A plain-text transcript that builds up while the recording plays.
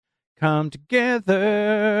come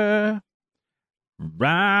together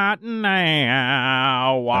right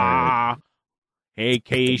now. Hey,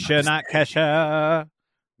 Keisha, not Kesha.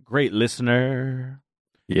 Great listener.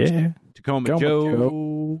 Yeah. Tacoma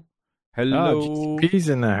Joe. Hello. GCP's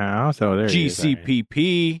in the house. Oh, there he is.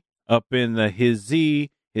 GCPP up in the hizzy.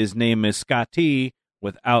 His name is Scotty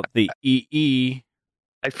without the EE.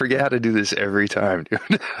 I forget how to do this every time, dude.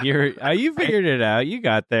 You figured it out. You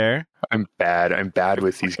got there. I'm bad. I'm bad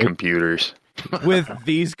with these computers. With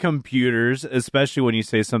these computers, especially when you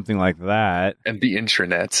say something like that. And the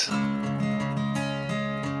intranets.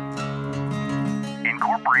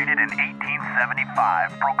 Incorporated in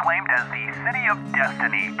 1875, proclaimed as the City of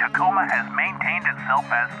Destiny, Tacoma has maintained itself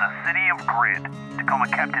as the City of Grit. Tacoma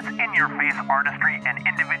kept its in-your-face artistry and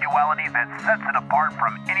individuality that sets it apart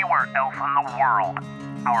from anywhere else in the world.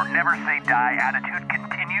 Our never-say-die attitude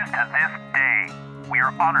continues to this day. We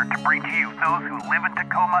are honored to bring to you those who live in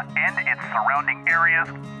Tacoma and its surrounding areas,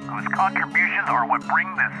 whose contributions are what bring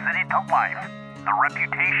this city to life. The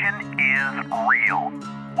reputation is real.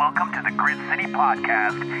 Welcome to the Grid City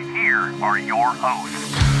Podcast. Here are your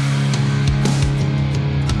hosts.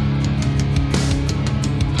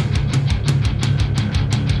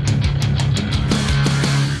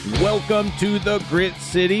 Welcome to the Grit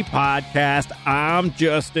City Podcast. I'm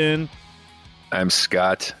Justin. I'm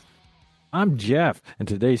Scott. I'm Jeff, and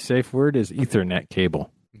today's safe word is Ethernet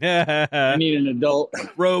cable. I need an adult.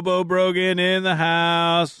 Robo Brogan in the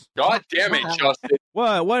house. God damn it, Justin.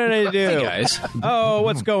 What? What did I do? Hey, guys. Oh,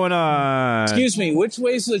 what's going on? Excuse me, which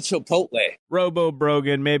way's the Chipotle? Robo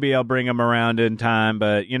Brogan. Maybe I'll bring him around in time,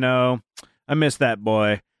 but, you know, I miss that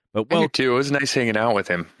boy. But I do too. It was nice hanging out with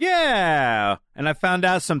him. Yeah. And I found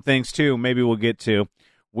out some things, too. Maybe we'll get to.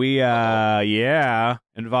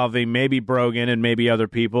 Involving maybe Brogan and maybe other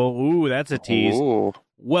people. Ooh, that's a tease. Ooh.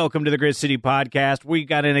 Welcome to the Grid City Podcast. We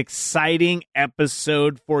got an exciting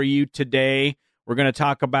episode for you today. We're going to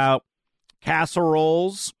talk about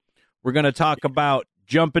casseroles. We're going to talk about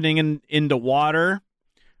jumping into water.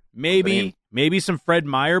 Maybe some Fred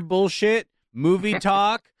Meyer bullshit, movie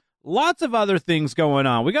talk, lots of other things going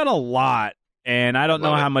on. We got a lot, and I don't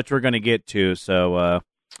know how much we're going to get to, so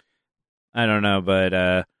I don't know,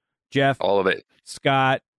 but Jeff, all of it.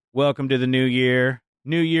 Scott, welcome to the new year.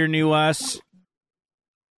 New year, new us.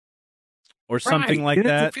 Or something like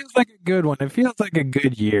that. It feels like a good one. It feels like a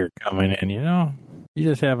good year coming in, you know? You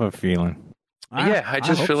just have a feeling. I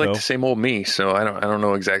just feel like the same old me, so I don't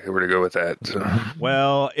know exactly where to go with that. So.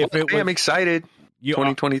 Well, I'm excited.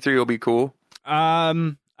 2023 will be cool. I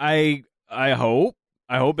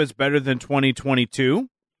hope it's better than 2022.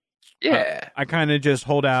 Yeah. I kind of just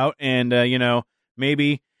hold out, and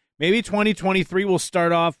maybe 2023 will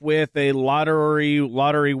start off with a lottery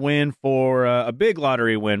win for a big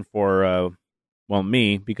lottery win for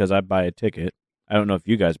me, because I buy a ticket. I don't know if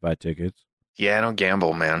you guys buy tickets. Yeah, I don't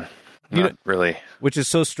gamble, man. Not really. Which is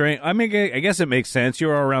so strange. I mean, I guess it makes sense. You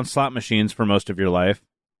were around slot machines for most of your life.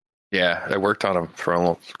 Yeah, I worked on them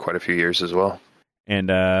for quite a few years as well. And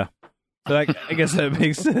so I guess that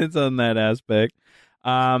makes sense on that aspect.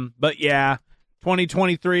 But yeah,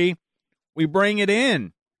 2023, we bring it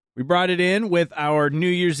in. We brought it in with our New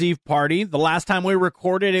Year's Eve party. The last time we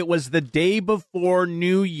recorded, it was the day before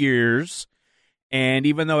New Year's. And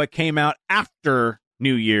even though it came out after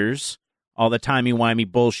New Year's, all the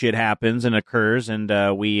timey-wimey bullshit happens and occurs. And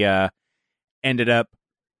we ended up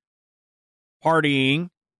partying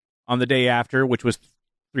on the day after, which was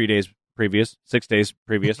 6 days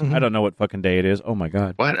previous. I don't know what fucking day it is. Oh, my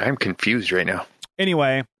God. What? I'm confused right now.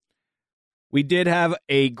 Anyway, we did have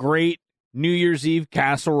a great New Year's Eve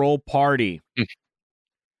casserole party.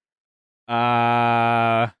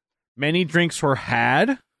 Many drinks were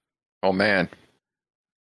had. Oh, man.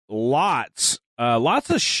 Lots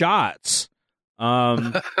of shots.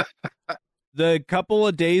 The couple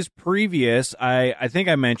of days previous, I think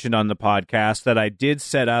I mentioned on the podcast that I did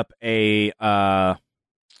set up a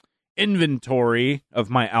inventory of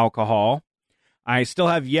my alcohol. I still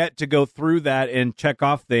have yet to go through that and check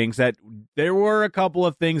off things. That there were a couple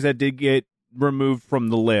of things that did get removed from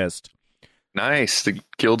the list. Nice.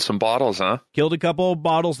 Killed some bottles, huh? Killed a couple of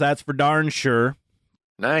bottles, that's for darn sure.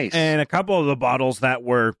 Nice. And a couple of the bottles that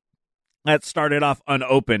started off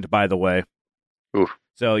unopened, by the way. Oof.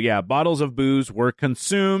 So, yeah, bottles of booze were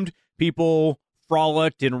consumed. People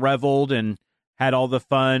frolicked and reveled and had all the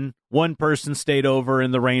fun. One person stayed over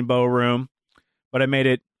in the Rainbow Room, but I made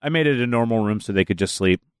it a normal room so they could just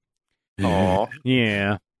sleep. Aw.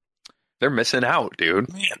 Yeah. They're missing out, dude.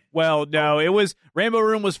 Well, no, Rainbow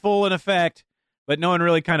Room was full in effect, but no one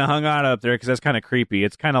really kind of hung out up there because that's kind of creepy.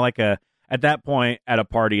 It's kind of like at that point at a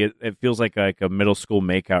party, it feels like a middle school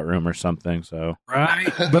makeout room or something. So Right,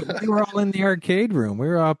 but we were all in the arcade room. We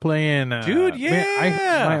were all playing. Dude, man, I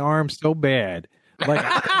hurt my arm so bad. Like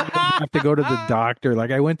I have to go to the doctor.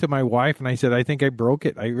 Like I went to my wife and I said, I think I broke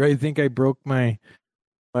it. I think I broke my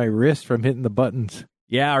wrist from hitting the buttons.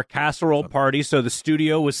 Yeah, our casserole party. So the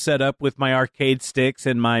studio was set up with my arcade sticks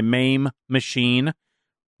and my MAME machine,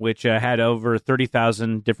 which had over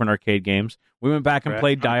 30,000 different arcade games. We went back and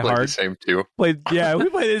played Die Hard. The same too. We played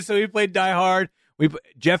this. So we played Die Hard.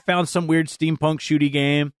 Jeff found some weird steampunk shooty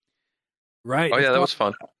game. Right. Oh yeah, that was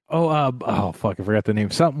fun. Oh fuck! I forgot the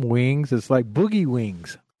name. Something Wings. It's like Boogie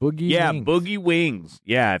Wings. Wings. Boogie Wings.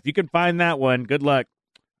 Yeah, if you can find that one, good luck.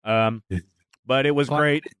 But it was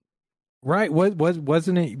great. Right?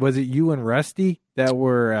 Wasn't it? Was it you and Rusty that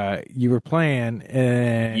were you were playing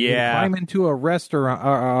and you climb into a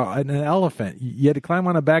restaurant, an elephant? You had to climb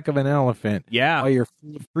on the back of an elephant. Yeah, while you're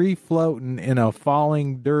free floating in a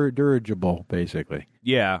falling dirigible, basically.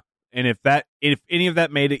 Yeah, and if any of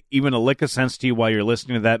that made even a lick of sense to you while you're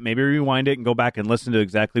listening to that, maybe rewind it and go back and listen to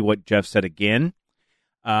exactly what Jeff said again.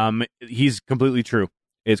 He's completely true.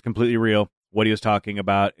 It's completely real what he was talking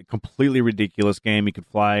about. A completely ridiculous game. You could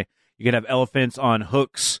fly. You could have elephants on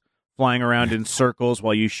hooks flying around in circles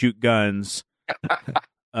while you shoot guns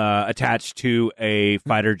attached to a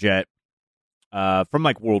fighter jet from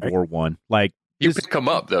like World War I. Like you pick them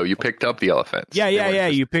up though. You picked up the elephants. Yeah.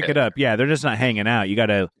 You pick it up. Yeah, they're just not hanging out. You got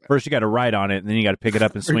to ride on it, and then you got to pick it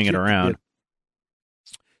up and swing it around.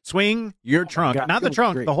 Swing your trunk, not the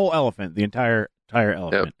trunk, the whole elephant, the entire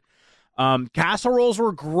elephant. Yep. Casseroles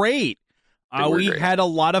were great. We had a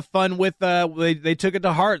lot of fun with. They took it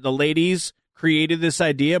to heart. The ladies created this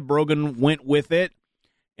idea. Brogan went with it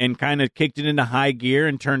and kind of kicked it into high gear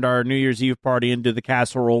and turned our New Year's Eve party into the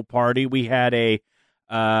casserole party. We had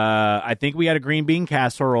I think we had a green bean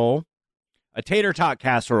casserole, a tater tot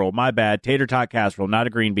casserole. My bad, tater tot casserole, not a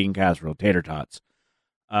green bean casserole. Tater tots.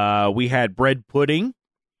 We had bread pudding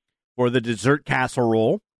for the dessert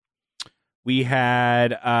casserole. We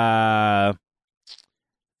had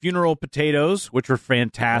funeral potatoes, which were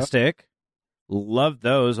fantastic. Yep. Loved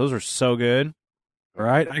those. Those are so good. All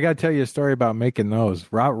right. I got to tell you a story about making those.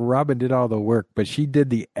 Robin did all the work, but she did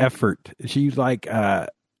the effort. She's like,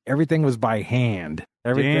 everything was by hand.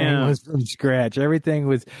 Everything was from scratch. Everything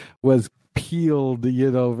was peeled,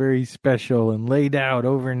 very special and laid out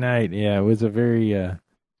overnight. Yeah, it was a very,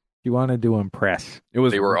 you wanted to impress. They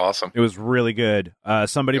were awesome. It was really good.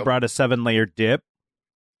 Somebody brought a 7-layer dip.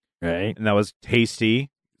 Right. And that was tasty.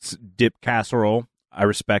 Dip casserole. I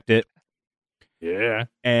respect it. Yeah.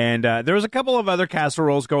 And there was a couple of other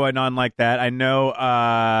casseroles going on like that. I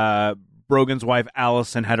know Brogan's wife,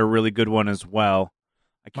 Allison, had a really good one as well.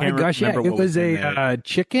 I can't remember what it was a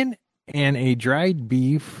chicken and a dried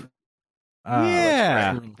beef.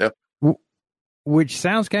 Which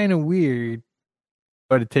sounds kind of weird,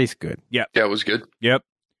 but it tastes good. Yep. Yeah, it was good. Yep.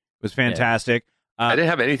 It was fantastic. I didn't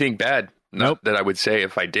have anything bad. Nope. That I would say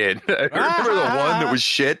if I did. I remember the one that was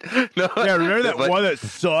shit. No. Yeah, remember that one that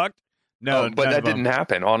sucked? No, but that didn't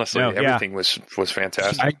happen. Honestly, everything was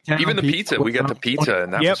fantastic. Even the pizza, we got the pizza,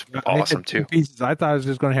 and that was awesome too. Pieces. I thought I was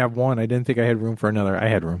just going to have one. I didn't think I had room for another. I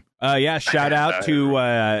had room. Shout out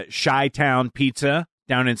to Chi-Town Pizza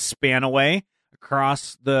down in Spanaway,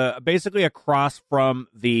 across from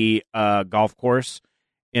the golf course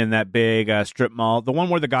in that big strip mall, the one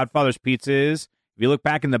where the Godfather's Pizza is. If you look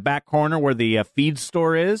back in the back corner where the feed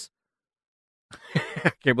store is.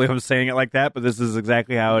 I can't believe I'm saying it like that, but this is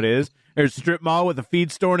exactly how it is. There's a strip mall with a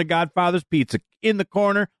feed store and a Godfather's Pizza. In the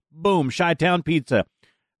corner, boom, Chi-Town Pizza.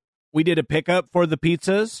 We did a pickup for the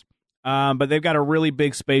pizzas, but they've got a really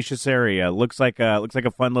big, spacious area. Looks like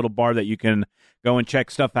a fun little bar that you can go and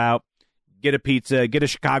check stuff out. Get a pizza, get a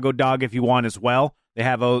Chicago dog if you want as well. They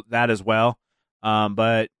have that as well.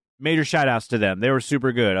 But major shout-outs to them. They were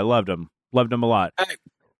super good. I loved them. Loved them a lot.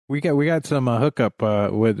 We got some hookup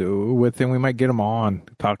with them. We might get them on.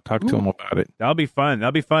 Talk to them about it. That'll be fun.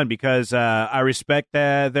 Because I respect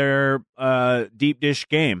their deep dish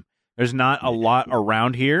game. There's not a lot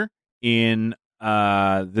around here in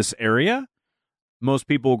this area. Most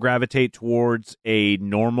people gravitate towards a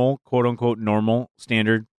normal, quote unquote, normal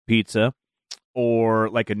standard pizza, or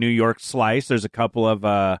like a New York slice. There's a couple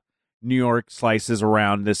of New York slices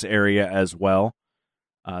around this area as well.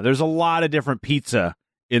 There's a lot of different pizza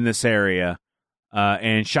in this area,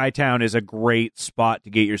 and Chi-Town is a great spot to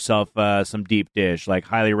get yourself some deep dish. Like,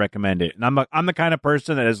 highly recommend it. And I'm the kind of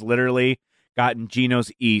person that has literally gotten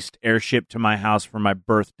Geno's East airshipped to my house for my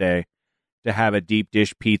birthday to have a deep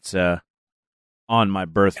dish pizza on my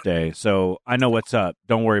birthday. So I know what's up.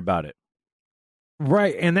 Don't worry about it.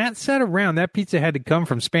 Right, and that set around, that pizza had to come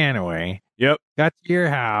from Spanaway. Yep. Got to your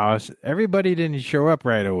house. Everybody didn't show up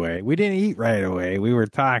right away. We didn't eat right away. We were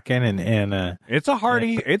talking and it's a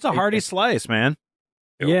hearty slice, man.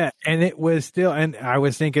 Yeah, and it was still, and I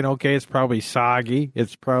was thinking, okay, it's probably soggy.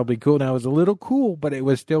 It's probably cool. Now, it was a little cool, but it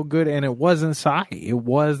was still good, and it wasn't soggy. It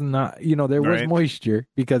was not, there was moisture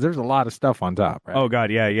because there's a lot of stuff on top, right? Oh,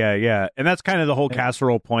 God, yeah. And that's kind of the whole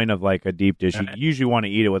casserole point of, like, a deep dish. You usually want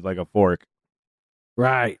to eat it with, like, a fork.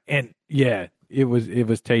 Right, and, yeah, it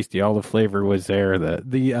was tasty. All the flavor was there.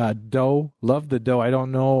 The dough, love the dough. I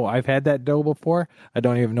don't know. I've had that dough before. I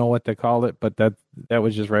don't even know what to call it, but that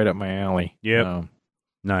was just right up my alley. Yep.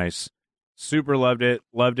 Nice. Super loved it.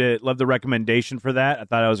 Loved the recommendation for that. I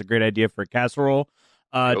thought that was a great idea for a casserole.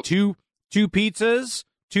 Two pizzas,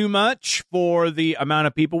 too much for the amount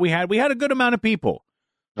of people we had. We had a good amount of people.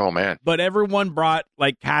 Oh, man. But everyone brought,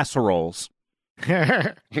 like, casseroles.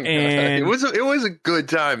 And it was a good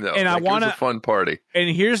time, though. And it was a fun party.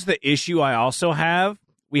 And here's the issue I also have.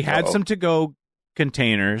 We had some to-go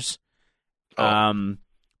containers.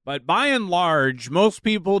 But by and large, most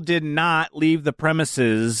people did not leave the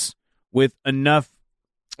premises with enough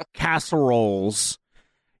casseroles.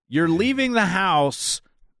 You're leaving the house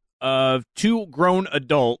of 2 grown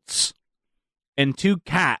adults and 2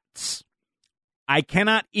 cats. I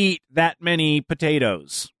cannot eat that many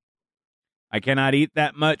potatoes. I cannot eat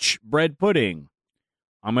that much bread pudding.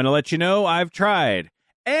 I'm going to let you know I've tried.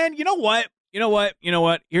 And you know what?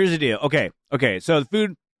 Here's the deal. Okay. So the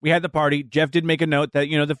food... We had the party. Jeff did make a note that,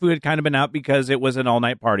 the food had kind of been out because it was an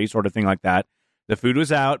all-night party sort of thing like that. The food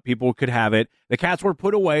was out. People could have it. The cats were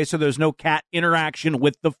put away, so there's no cat interaction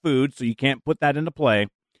with the food, so you can't put that into play.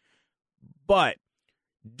 But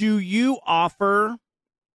do you offer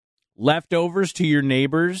leftovers to your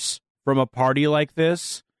neighbors from a party like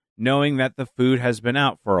this, knowing that the food has been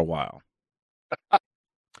out for a while?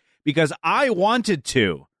 Because I wanted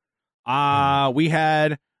to. We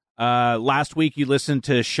had... last week, you listened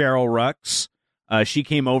to Cheryl Rux. She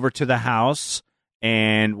came over to the house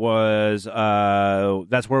and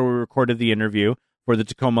that's where we recorded the interview for the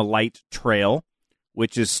Tacoma Light Trail,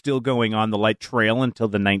 which is still going on the Light Trail until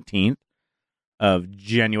the 19th of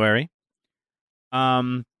January.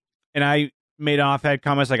 And I made offhand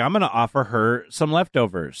comments like, I'm going to offer her some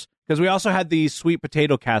leftovers because we also had the sweet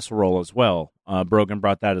potato casserole as well. Brogan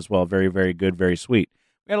brought that as well. Very, very good, very sweet.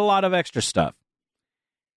 We had a lot of extra stuff.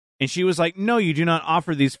 And she was like, no, you do not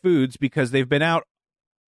offer these foods because they've been out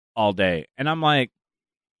all day. And I'm like,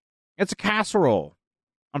 it's a casserole.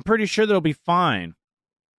 I'm pretty sure they'll be fine.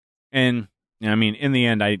 And, I mean, in the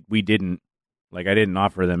end, I didn't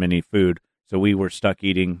offer them any food. So we were stuck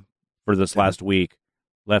eating for this last week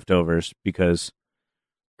leftovers because,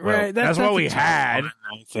 that's what we had.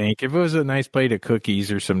 I think if it was a nice plate of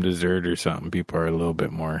cookies or some dessert or something, people are a little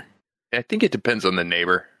bit more. I think it depends on the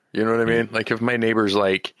neighbor. You know what I mean? Like, if my neighbor's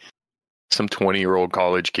like some 20-year-old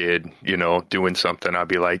college kid, doing something, I'd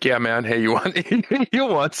be like, yeah, man, hey, you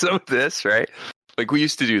want some of this, right? Like, we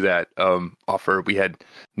used to do that. We had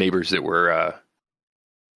neighbors that were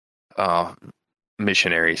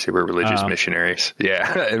missionaries. They were religious missionaries.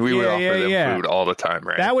 Yeah. And we would offer them food all the time,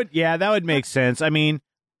 right? That would make sense. I mean,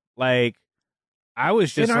 like, I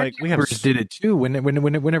was just like, we did it too.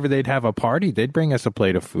 Whenever they'd have a party, they'd bring us a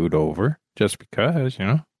plate of food over just because,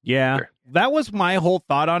 Yeah, sure. That was my whole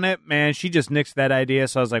thought on it, man. She just nixed that idea,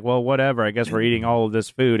 so I was like, well, whatever. I guess we're eating all of this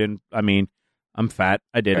food, and I mean, I'm fat.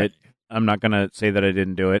 I did it. I'm not going to say that I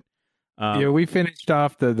didn't do it. We finished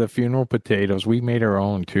off the funeral potatoes. We made our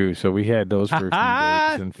own, too, so we had those for a few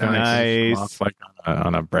days and finished off like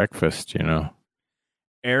on a breakfast,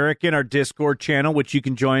 Eric in our Discord channel, which you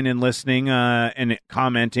can join in listening and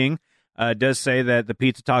commenting, does say that the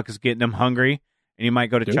pizza talk is getting him hungry. And you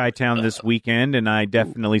might go to Chi-Town this weekend, and I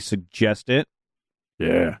definitely suggest it.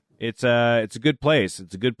 Yeah, it's a good place.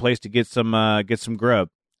 It's a good place to get some grub.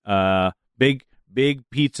 Big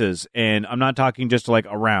pizzas, and I'm not talking just like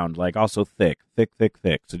around, like also thick.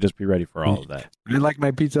 So just be ready for all of that. I like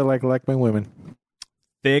my pizza like my women.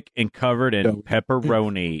 Thick and covered in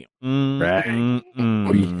pepperoni. Right.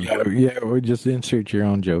 Yeah, or just insert your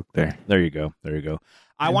own joke there. There you go.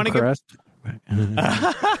 I want to get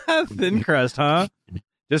thin crust, huh?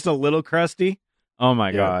 Just a little crusty. Oh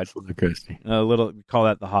my God, a little crusty. A little. Call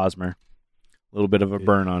that the Hosmer. A little bit of a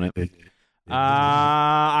burn on it.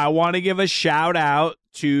 I want to give a shout out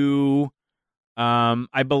to,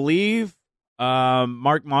 I believe,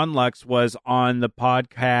 Mark Monlux was on the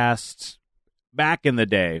podcast back in the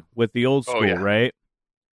day with the old school, right?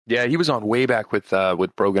 Yeah, he was on way back with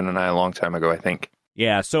Brogan and I a long time ago, I think.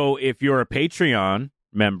 Yeah, so if you're a Patreon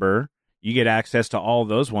member, you get access to all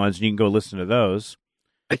those ones, and you can go listen to those.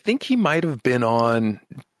 I think he might have been on.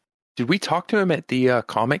 Did we talk to him at the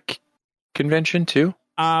comic convention too?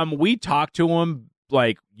 We talked to him,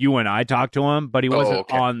 like you and I talked to him, but he wasn't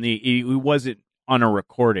okay. he wasn't on a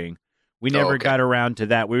recording. We never got around to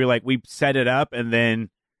that. We were like, we set it up, and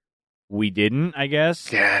then we didn't, I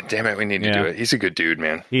guess. Yeah, damn it, we need to do it. He's a good dude,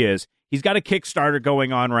 man. He is. He's got a Kickstarter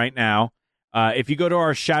going on right now. If you go to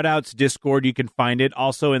our Shoutouts Discord, you can find it.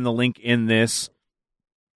 Also in the link in this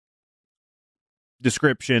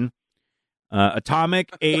description.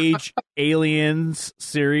 Atomic Age Aliens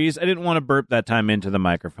series. I didn't want to burp that time into the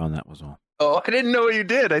microphone. That was all. Oh, I didn't know you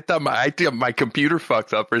did. I thought my computer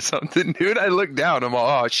fucked up or something, dude. I looked down. I'm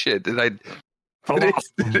all, oh shit. Did I?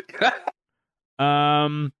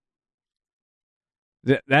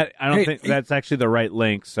 That I don't think that's actually the right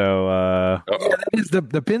link. So that is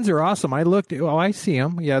the pins are awesome. I looked. Oh, I see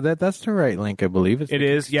them. Yeah, that's the right link. I believe it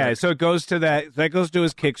is. Yeah. So it goes to that. That goes to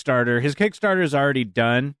his Kickstarter. His Kickstarter is already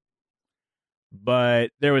done, but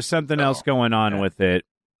there was something else going on with it.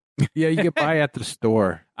 Yeah, you can buy at the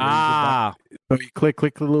store. So you click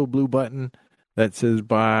the little blue button that says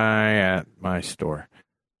 "Buy at my store."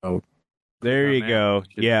 Oh, there you go.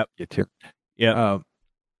 Yep. Yep.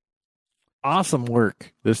 Awesome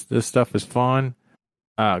work. This stuff is fun.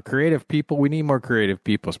 Creative people. We need more creative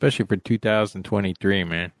people, especially for 2023,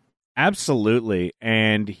 man. Absolutely.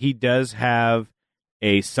 And he does have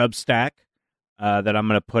a Substack that I'm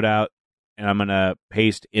going to put out, and I'm going to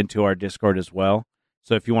paste into our Discord as well.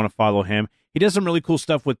 So if you want to follow him, he does some really cool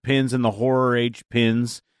stuff with pins and the Horror Age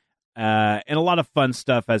pins, and a lot of fun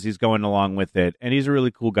stuff as he's going along with it. And he's a really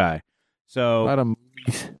cool guy. So a lot of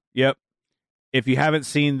movies. Yep. If you haven't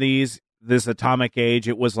seen this Atomic Age,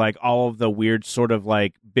 it was like all of the weird sort of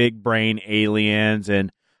like big brain aliens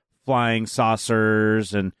and flying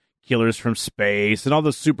saucers and killers from space and all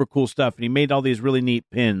this super cool stuff. And he made all these really neat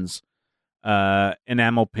pins,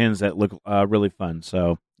 enamel pins that look really fun.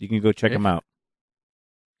 So you can go check them out.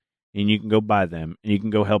 And you can go buy them, and you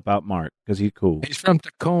can go help out Mark because he's cool. He's from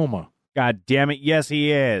Tacoma. God damn it. Yes,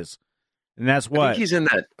 he is. And that's what. I think he's in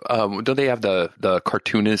that. Don't they have the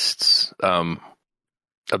cartoonists,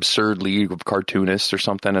 Absurd League of Cartoonists or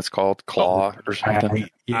something? It's called Claw or something.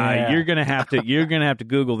 You're gonna have to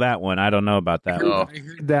Google that one. I don't know about that. I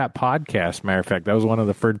heard that podcast. Matter of fact, that was one of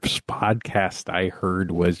the first podcasts I heard.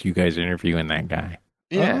 Was you guys interviewing that guy?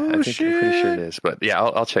 Yeah, I think I'm pretty sure it is. But yeah,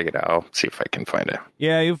 I'll check it out. I'll see if I can find it.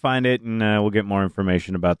 Yeah, you'll find it, and we'll get more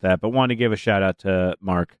information about that. But wanted to give a shout out to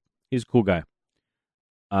Mark. He's a cool guy.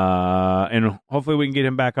 And hopefully we can get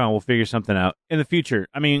him back on. We'll figure something out in the future.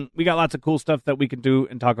 I mean, we got lots of cool stuff that we can do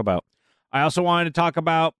and talk about. I also wanted to talk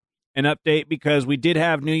about an update because we did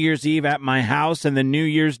have New Year's Eve at my house, and then New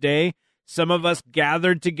Year's Day, some of us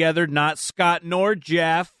gathered together, not Scott nor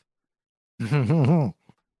Jeff,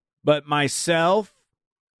 but myself,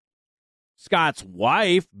 Scott's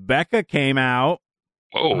wife, Becca, came out.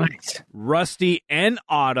 Oh, Rusty and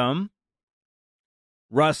Autumn.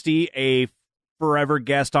 Rusty, a forever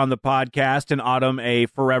guest on the podcast, and Autumn, a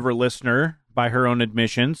forever listener by her own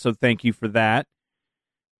admission. So thank you for that.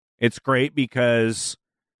 It's great because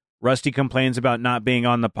Rusty complains about not being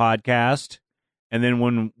on the podcast. And then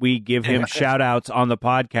when we give him shout outs on the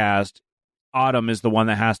podcast, Autumn is the one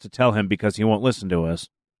that has to tell him because he won't listen to us.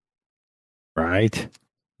 Right.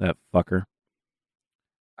 That fucker.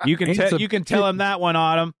 You can tell him that one,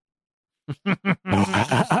 Autumn.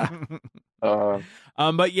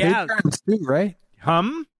 But yeah, too, right?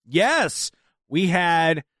 Yes, we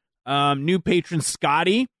had new patron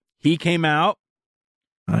Scotty. He came out.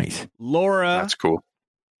 Nice. Laura, that's cool.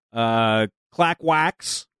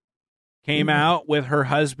 Clackwax came out with her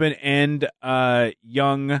husband and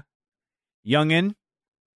youngin.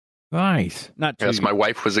 Nice. Not too. Yes, my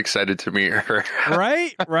wife was excited to meet her.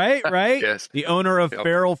 Right. Yes. The owner of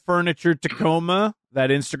Feral Furniture Tacoma, that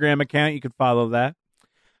Instagram account, you can follow that.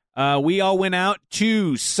 We all went out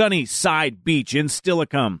to Sunnyside Beach in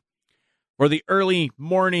Stillicum for the early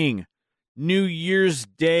morning New Year's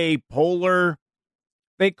Day polar.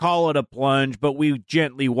 They call it a plunge, but we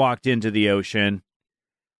gently walked into the ocean.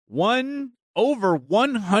 Over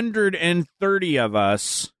 130 of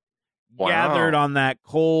us gathered on that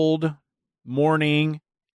cold morning,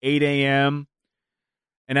 8 a.m.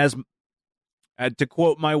 And as to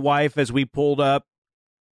quote my wife, as we pulled up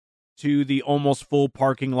to the almost full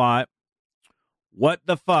parking lot, what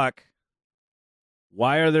the fuck?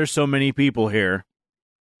 Why are there so many people here?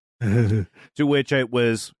 To which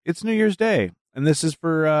it's New Year's Day, and this is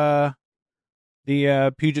for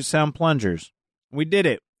the Puget Sound Plungers. We did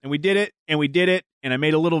it, and we did it, and we did it, and I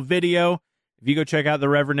made a little video. if you go check out the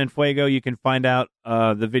Reverend in Fuego, you can find out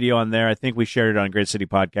the video on there. I think we shared it on Grid City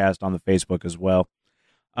Podcast on the Facebook as well.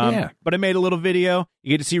 But I made a little video.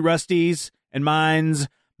 You get to see Rusty's and mine's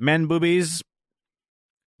men boobies,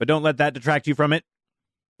 but don't let that detract you from it.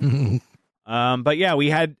 But yeah, we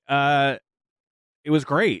had it was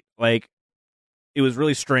great. Like, it was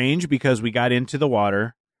really strange because we got into the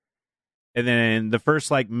water, and then the first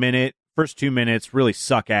 2 minutes really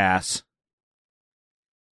suck ass,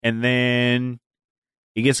 and then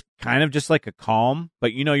it gets kind of just like a calm,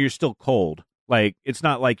 but you're still cold. Like, it's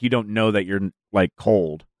not like you don't know that you're like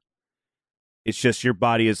cold. It's just your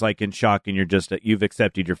body is like in shock, and you've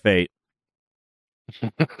accepted your fate.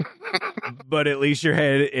 But at least your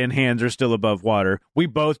head and hands are still above water. We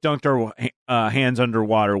both dunked our hands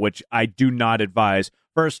underwater, which I do not advise.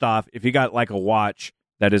 First off, if you got like a watch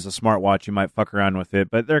that is a smart watch, you might fuck around with it,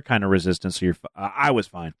 but they're kind of resistant, so I was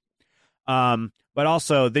fine. But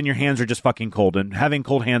also, then your hands are just fucking cold, and having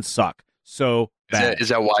cold hands suck. So bad. Is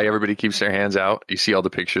that why everybody keeps their hands out? You see all the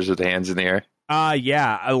pictures of the hands in the air?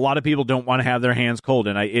 Yeah. A lot of people don't want to have their hands cold,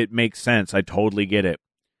 and it makes sense. I totally get it.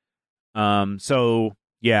 So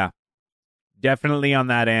yeah, definitely on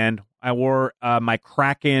that end. I wore my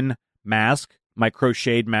Kraken mask, my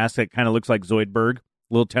crocheted mask that kind of looks like Zoidberg,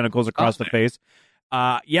 little tentacles across the face.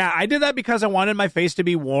 Yeah, I did that because I wanted my face to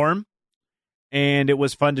be warm, and it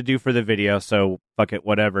was fun to do for the video. So fuck it,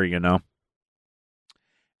 whatever,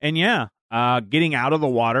 And yeah, getting out of the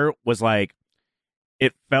water was like,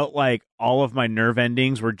 it felt like all of my nerve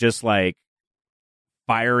endings were just like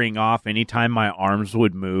firing off anytime my arms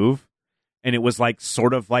would move. And it was like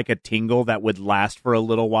sort of like a tingle that would last for a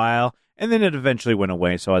little while. And then it eventually went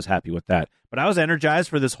away. So I was happy with that. But I was energized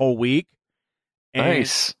for this whole week. And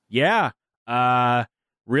nice. Yeah.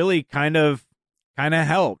 Really kind of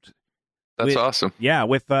helped. That's awesome. Yeah.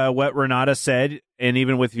 With what Renata said. And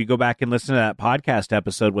even if you go back and listen to that podcast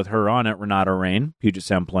episode with her on it, Renata Rain, Puget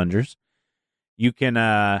Sound Plungers, you can,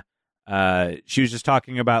 she was just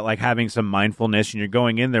talking about like having some mindfulness, and you're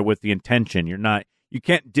going in there with the intention. You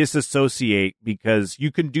can't disassociate, because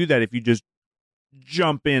you can do that if you just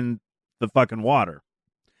jump in the fucking water.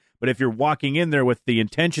 But if you're walking in there with the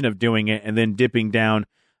intention of doing it and then dipping down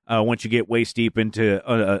once you get waist deep into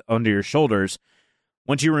under your shoulders,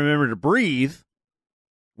 once you remember to breathe,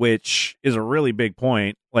 which is a really big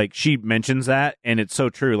point, like she mentions that, and it's so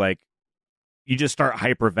true. Like, you just start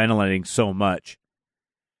hyperventilating so much,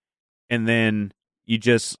 and then you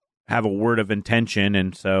just have a word of intention.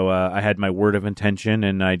 And so I had my word of intention,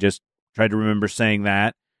 and I just tried to remember saying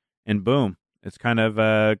that, and boom, it's kind of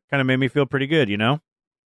made me feel pretty good,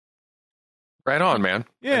 Right on, man.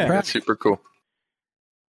 Yeah, that's super cool.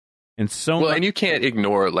 And and you can't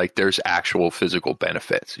ignore, like, there's actual physical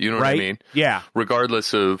benefits. You know what I mean? Yeah.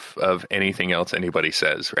 Regardless of anything else anybody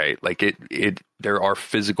says, right? Like, there are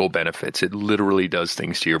physical benefits. It literally does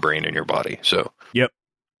things to your brain and your body. So, yep.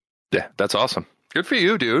 Yeah, that's awesome. Good for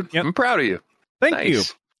you, dude. Yep. I'm proud of you. Thank you.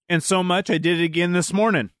 And so much, I did it again this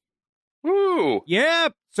morning. Woo! Yeah.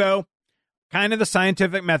 So, kind of the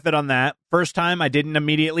scientific method on that. First time, I didn't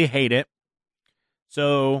immediately hate it.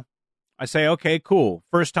 So, I say, okay, cool.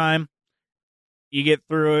 First time, you get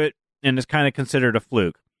through it, and it's kind of considered a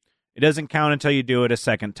fluke. It doesn't count until you do it a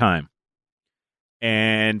second time.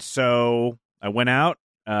 And so I went out.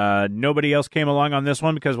 Nobody else came along on this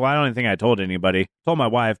one because, I don't even think I told anybody. Told my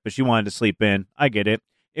wife, but she wanted to sleep in. I get it.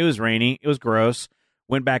 It was rainy. It was gross.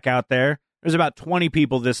 Went back out there. There's about 20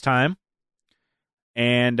 people this time.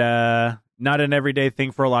 And not an everyday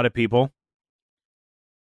thing for a lot of people.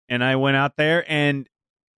 And I went out there and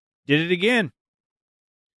did it again.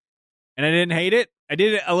 And I didn't hate it. I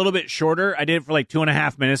did it a little bit shorter. I did it for like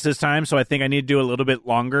 2.5 minutes this time, so I think I need to do a little bit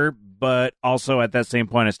longer. But also at that same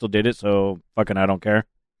point, I still did it, so fucking I don't care.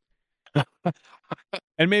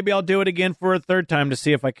 And maybe I'll do it again for a third time to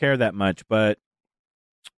see if I care that much. But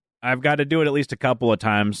I've got to do it at least a couple of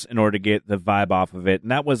times in order to get the vibe off of it.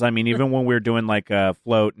 And that was, even when we were doing like a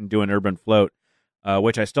float and doing urban float,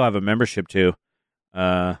 which I still have a membership to,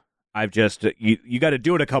 I've just you got to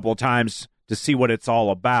do it a couple of times to see what it's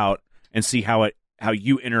all about and see how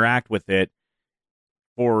you interact with it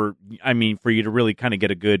for you to really kind of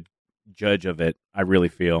get a good judge of it. I really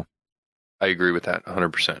feel. I agree with that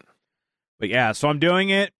 100%. But yeah, so I'm doing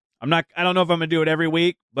it. I don't know if I'm going to do it every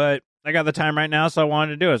week, but I got the time right now, so I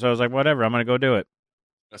wanted to do it. So I was like, whatever, I'm going to go do it.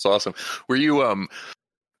 That's awesome. Were you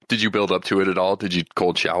did you build up to it at all? Did you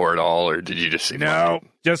cold shower at all, or did you just say no?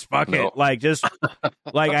 Just fuck it. Like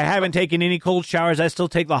like I haven't taken any cold showers. I still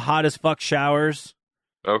take the hottest fuck showers.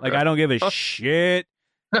 Okay. Like I don't give a shit.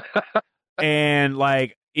 And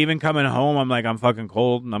like even coming home, I'm like I'm fucking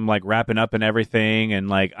cold, and I'm like wrapping up and everything, and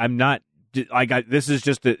like I'm not this is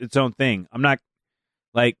just its own thing. I'm not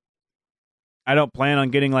like, I don't plan on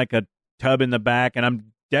getting like a tub in the back, and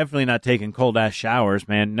I'm definitely not taking cold ass showers,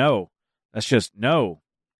 man. No, that's just no.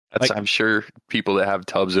 I'm sure people that have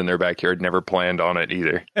tubs in their backyard never planned on it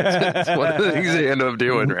either. That's one of the things they end up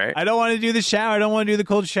doing, right? I don't want to do the shower. I don't want to do the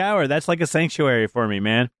cold shower. That's like a sanctuary for me,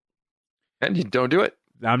 man. And you don't do it.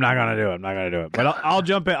 I'm not gonna do it. But I'll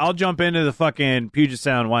jump in. I'll jump into the fucking Puget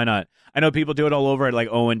Sound. Why not? I know people do it all over at like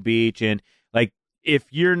Owen Beach, and like if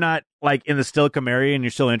you're not like in the Stilcombe area and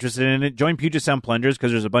you're still interested in it, join Puget Sound Plungers,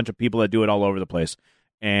 because there's a bunch of people that do it all over the place,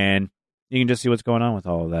 and you can just see what's going on with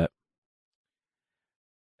all of that.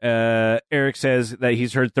 Eric says that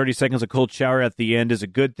he's heard 30 seconds of cold shower at the end is a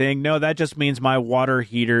good thing. No, that just means my water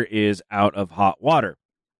heater is out of hot water,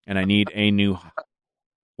 and I need a new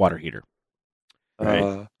water heater.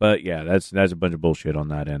 Right? But yeah, that's a bunch of bullshit on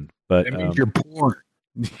that end. But that means you're poor.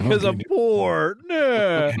 Because I'm poor.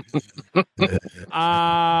 Nah.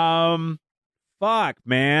 Fuck,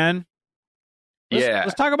 man.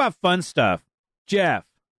 Let's talk about fun stuff. Jeff.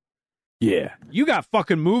 Yeah. You got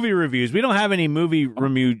fucking movie reviews. We don't have any movie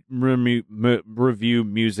review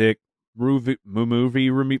music. Man.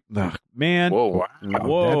 Whoa.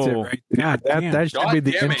 That's it right there. That should be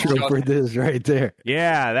the intro for this right there.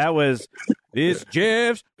 Yeah, that was this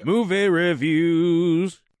Jeff's movie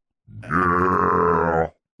reviews. Yeah,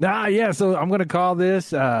 so I'm going to call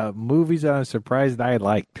this movies I'm surprised I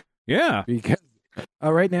liked. Yeah. Because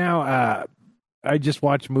right now, I just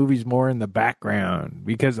watch movies more in the background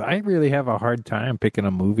because I really have a hard time picking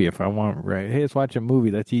a movie if I want, right? Hey, let's watch a movie.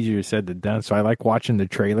 That's easier said than done. So I like watching the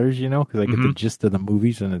trailers, because I get the gist of the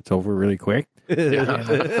movies and it's over really quick. I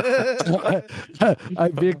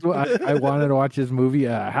wanted to watch this movie,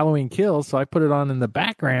 Halloween Kills, so I put it on in the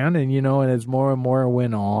background, and and as more and more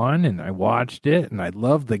went on, and I watched it, and I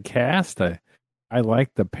loved the cast. I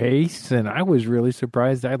liked the pace, and I was really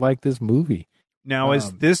surprised I liked this movie. Now,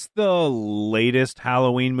 is this the latest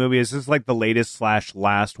Halloween movie? Is this like the latest /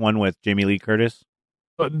 last one with Jamie Lee Curtis?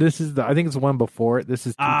 This is I think it's the one before it. This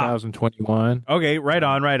is 2021. Okay, right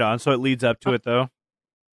on. So it leads up to it, though.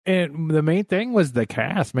 And the main thing was the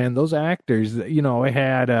cast, man. Those actors, I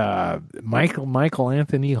had Anthony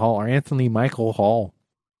Michael Hall,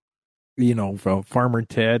 from Farmer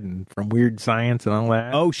Ted and from Weird Science and all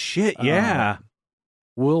that. Oh, shit, yeah.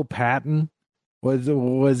 Will Patton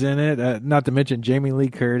was in it, not to mention Jamie Lee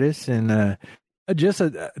Curtis, and just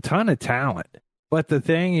a ton of talent. But the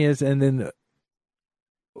thing is, and then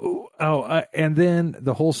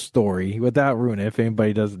the whole story, without ruining it, if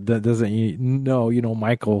anybody doesn't know,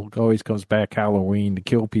 Michael always comes back Halloween to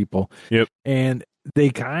kill people. Yep. And they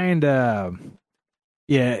kind of,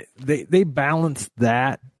 they balance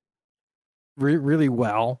that really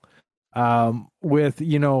well, with,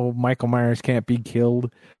 Michael Myers can't be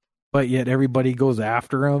killed, but yet everybody goes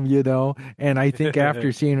after him, And I think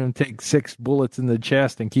after seeing him take 6 bullets in the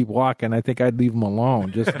chest and keep walking, I think I'd leave him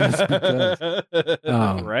alone just because.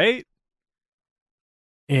 Right?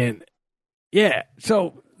 And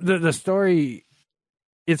so the story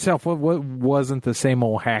itself wasn't the same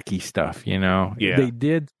old hacky stuff, Yeah. They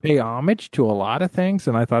did pay homage to a lot of things,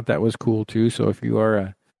 and I thought that was cool too. So if you are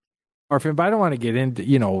a orphan, but I don't want to get into,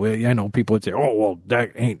 I know people would say, oh, well,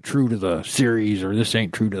 that ain't true to the series, or this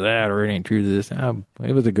ain't true to that, or it ain't true to this.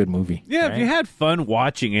 It was a good movie. Yeah, right? If you had fun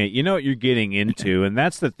watching it, you know what you're getting into, and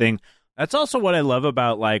that's the thing. That's also what I love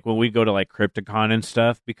about, like, when we go to, like, Crypticon and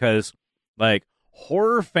stuff, because, like,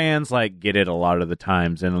 horror fans, like, get it a lot of the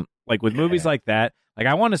times, and, like, with movies like that, like,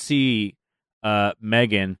 I want to see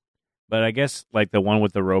Megan, but I guess, like, the one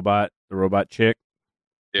with the robot chick.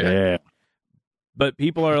 Yeah. But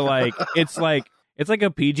people are like, it's like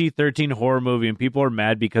a PG-13 horror movie, and people are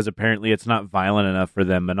mad because apparently it's not violent enough for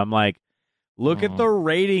them. And I'm like, look at the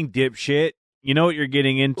rating, dipshit. You know what you're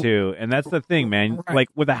getting into, and that's the thing, man. Right. Like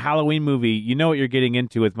with a Halloween movie, you know what you're getting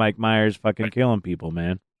into with Mike Myers fucking killing people,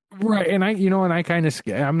 man. Right, and I kind of,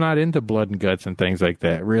 I'm not into blood and guts and things like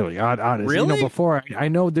that. Really, honestly, really? Before I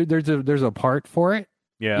know there's a part for it.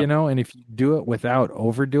 Yeah. And if you do it without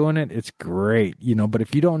overdoing it, it's great, but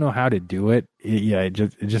if you don't know how to do it, it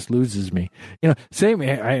just loses me. Same,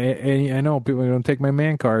 I know people don't take my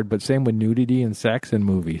man card, but same with nudity and sex in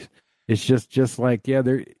movies. It's just like, you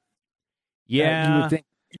would think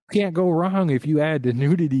you can't go wrong if you add the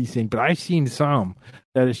nudity scene, but I've seen some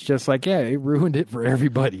that it's just like, it ruined it for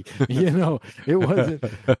everybody. It wasn't.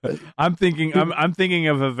 I'm thinking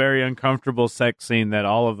of a very uncomfortable sex scene that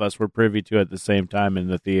all of us were privy to at the same time in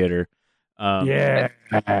the theater. I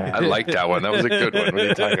like that one. That was a good one. What are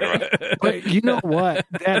you talking about? But you know what?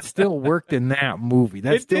 That still worked in that movie.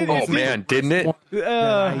 That still. Oh man, didn't it?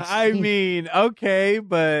 I mean, okay,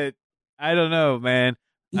 but I don't know, man.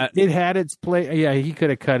 It had its play. Yeah, he could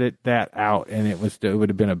have cut that out, and it would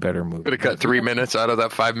have been a better movie. Could have cut 3 minutes out of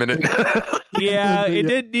that 5 minute. Yeah, it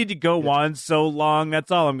didn't need to go on so long. That's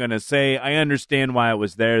all I'm gonna say. I understand why it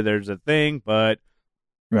was there. There's a thing, but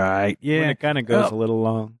right, yeah, when it kind of goes a little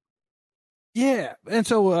long. Yeah, and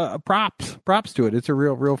so props to it. It's a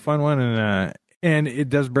real fun one, and it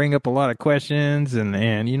does bring up a lot of questions, and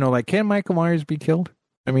like, can Michael Myers be killed?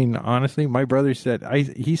 I mean, honestly, my brother said,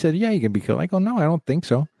 he said, yeah, he can be killed. I go, no, I don't think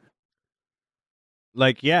so.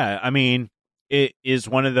 Like, yeah, I mean, it is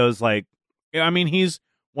one of those, like, I mean, he's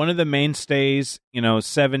one of the mainstays,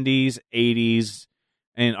 70s, 80s,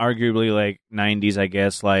 and arguably, like, 90s, I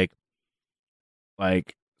guess, like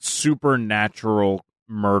supernatural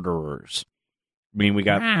murderers. I mean, we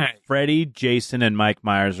got Freddy, Jason, and Mike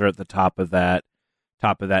Myers are at the top of that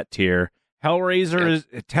tier.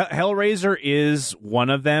 Hellraiser is one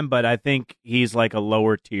of them, but I think he's like a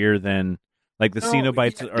lower tier than like the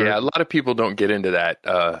Cenobites. Yeah, a lot of people don't get into that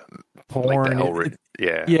porn. Like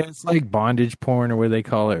yeah, it's like bondage porn, or what they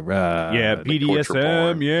call it.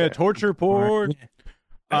 BDSM. Torture porn.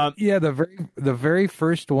 The very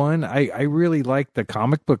first one, I really liked the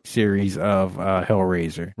comic book series of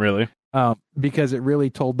Hellraiser. Really? Because it really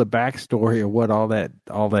told the backstory of what all that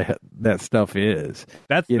stuff is.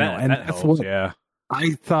 That's what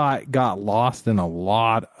I thought got lost in a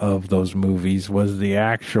lot of those movies was the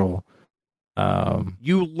actual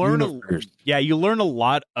you learn you learn a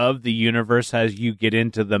lot of the universe as you get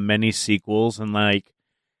into the many sequels, and like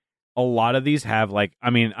a lot of these have like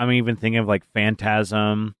I'm even thinking of like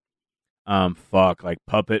Phantasm, like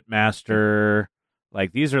Puppet Master.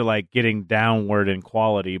 Like, these are, like, getting downward in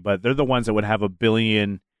quality, but they're the ones that would have a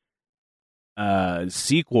billion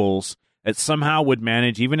sequels that somehow would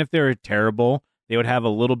manage, even if they were terrible, they would have a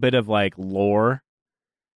little bit of, like, lore.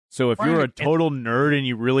 So if you were a total nerd and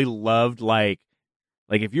you really loved, like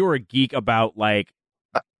if you were a geek about, like,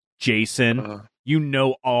 Jason,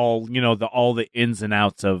 all the ins and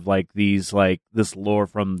outs of, like, these, like, this lore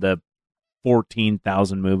from the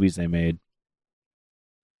 14,000 movies they made.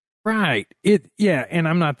 Right. And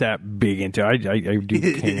I'm not that big into it. I do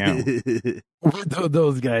hang out with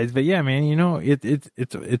those guys. But yeah, man,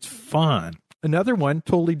 it's fun. Another one,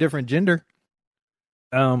 totally different gender.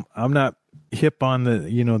 I'm not hip on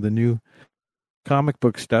the new comic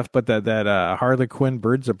book stuff, but that Harley Quinn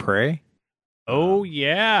Birds of Prey. Oh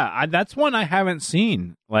yeah. That's one I haven't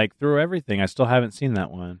seen. Like, through everything, I still haven't seen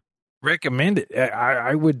that one. Recommend it.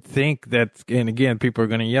 I would think that, and again, people are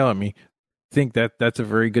going to yell at me, think that that's a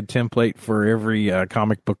very good template for every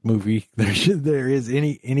comic book movie there is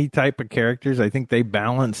any type of characters. I think they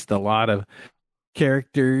balanced a lot of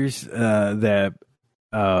characters that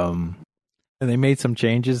and they made some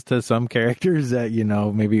changes to some characters that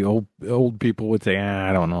maybe old people would say,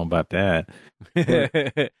 I don't know about that.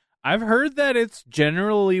 I've heard that it's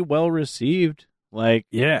generally well received. Like,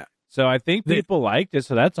 yeah, so I think people liked it,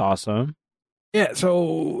 so that's awesome. Yeah,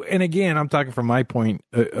 so, and again, I'm talking from my point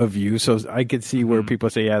of view, so I could see where people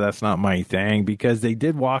say, yeah, that's not my thing, because they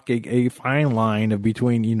did walk a fine line of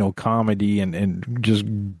between, comedy and just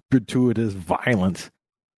gratuitous violence.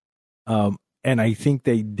 And I think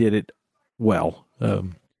they did it well.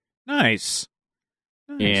 Nice.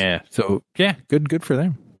 Yeah, so, yeah, good for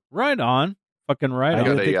them. Right on. Fucking right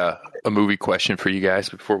on. I got a movie question for you guys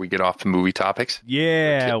before we get off the movie topics.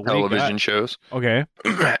 Yeah, television shows. Okay.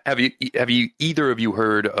 Have you either of you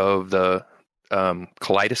heard of the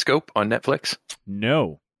Kaleidoscope on Netflix?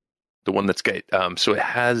 No. The one that's got so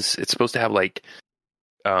it's supposed to have like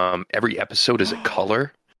every episode is a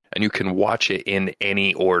color, and you can watch it in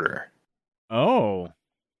any order. Oh.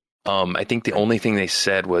 I think the only thing they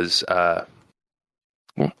said was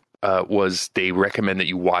they recommend that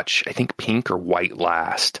you watch, I think, pink or white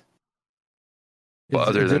last. But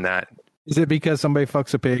other than that, is it because somebody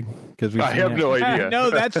fucks a pig? Because I have no idea. No,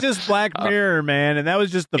 that's just Black Mirror, man, and that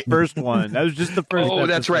was just the first one. That was just the first. Oh,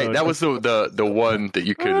 that's right. That was the one that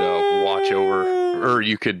you could watch over, or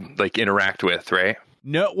you could like interact with, right?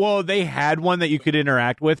 No, well, they had one that you could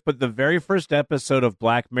interact with, but the very first episode of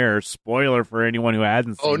Black Mirror, spoiler for anyone who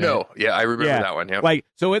hasn't seen it. Oh no, yeah, I remember that one. Yeah, like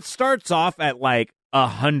so it starts off at like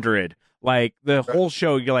 100. Like the whole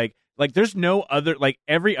show, you're like there's no other, like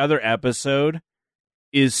every other episode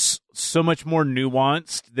is so much more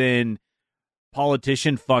nuanced than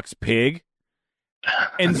politician fucks pig.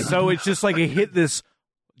 And so it's just like it hit this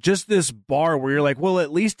bar where you're like, well,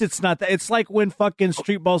 at least it's not that. It's like when fucking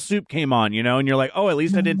Street Ball Soup came on, and you're like, oh, at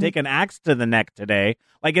least I didn't take an axe to the neck today.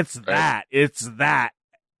 Like it's that.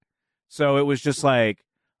 So it was just like,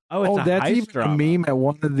 Oh, it's a that's heist even drama. a meme at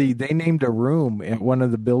one of the. They named a room at one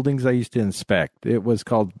of the buildings I used to inspect. It was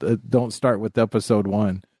called "Don't Start with Episode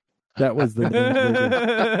 1." That was the name.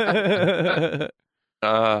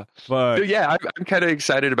 But yeah, I'm kind of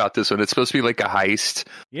excited about this one. It's supposed to be like a heist,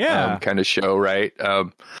 yeah, kind of show, right?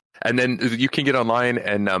 And then you can get online,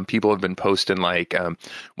 and people have been posting like,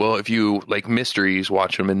 well, if you like mysteries,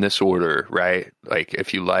 watch them in this order, right? Like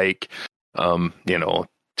if you like,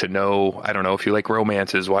 to know, I don't know, if you like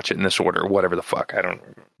romances, watch it in this order, whatever the fuck, I don't.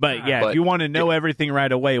 But yeah, if you want to know everything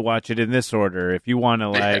right away, watch it in this order. If you want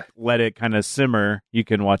to let it kind of simmer, you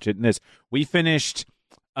can watch it in this. We finished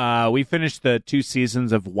the 2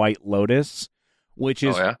 seasons of White Lotus, which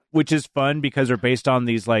is fun because they're based on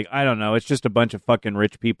these, like, I don't know, it's just a bunch of fucking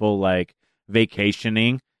rich people like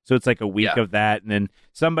vacationing. So it's like a week of that, and then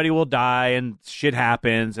somebody will die and shit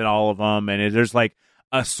happens and all of them, and there's like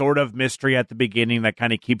a sort of mystery at the beginning that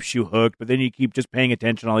kind of keeps you hooked, but then you keep just paying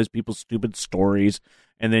attention to all these people's stupid stories,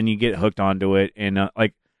 and then you get hooked onto it. And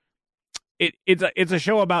it's a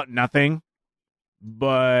show about nothing,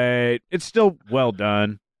 but it's still well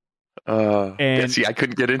done. See, I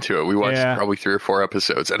couldn't get into it. We watched probably 3 or 4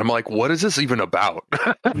 episodes, and I'm like, what is this even about?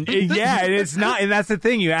 Yeah, and it's not, and that's the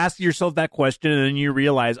thing. You ask yourself that question, and then you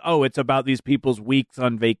realize, oh, it's about these people's weeks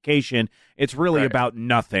on vacation. It's really about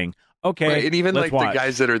nothing. Okay, right. And even like watch. the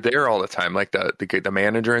guys that are there all the time, like the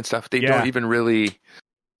manager and stuff, they don't even really,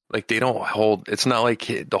 like, they don't hold. It's not like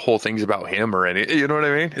the whole thing's about him or anything. You know what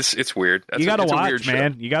I mean? It's weird. You got to watch,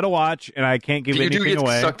 man. You got to watch, and I can't give anything away. You do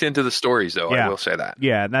get sucked into the stories, though. I will say that.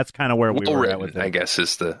 Yeah, and that's kind of where we were at with it. I guess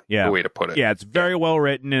is the way to put it. Yeah, it's very well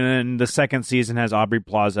written, and the second season has Aubrey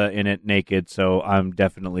Plaza in it naked, so I'm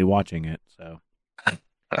definitely watching it. So.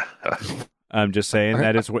 I'm just saying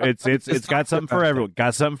that it's got something for everyone.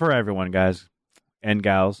 Got something for everyone, guys and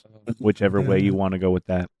gals, whichever way you want to go with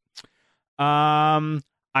that.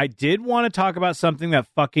 I did want to talk about something that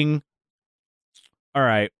fucking. All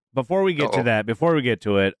right, before we get to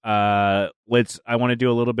it, I want to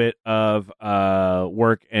do a little bit of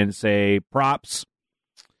work and say props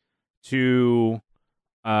to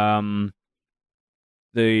the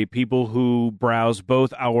people who browse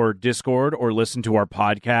both our Discord or listen to our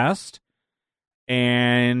podcast,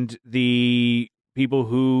 and the people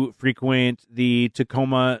who frequent the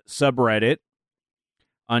Tacoma subreddit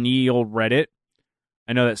on ye old Reddit.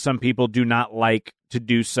 I know that some people do not like to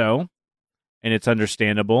do so, and it's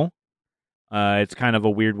understandable. It's kind of a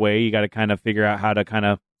weird way. You got to kind of figure out how to kind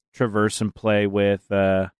of traverse and play with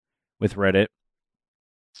Reddit,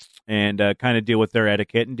 and kind of deal with their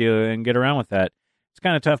etiquette and get around with that. It's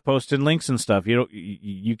kind of tough posting links and stuff.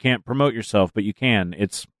 You can't promote yourself, but you can.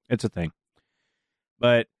 It's a thing.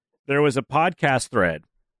 But there was a podcast thread.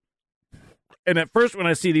 And at first when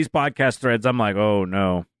I see these podcast threads, I'm like, oh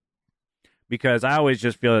no. Because I always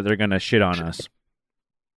just feel that they're going to shit on us.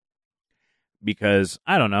 Because,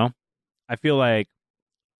 I don't know. I feel like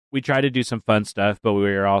we try to do some fun stuff, but we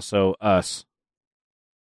are also us.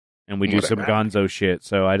 And we do some gonzo shit.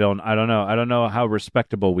 So I don't know. I don't know how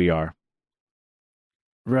respectable we are.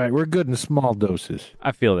 Right. We're good in small doses.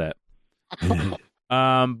 I feel that.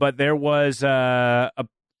 But there was a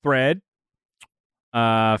thread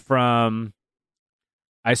from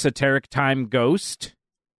Esoteric Time Ghost,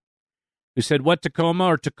 who said, what Tacoma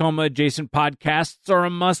or Tacoma adjacent podcasts are a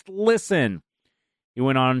must listen. He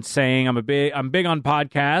went on saying, I'm big on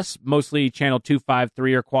podcasts, mostly Channel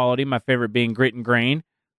 253 or quality, my favorite being Grit and Grain,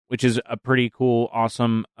 which is a pretty cool,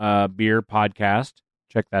 awesome beer podcast.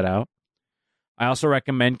 Check that out. I also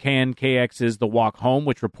recommend KNKX's The Walk Home,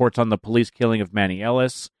 which reports on the police killing of Manny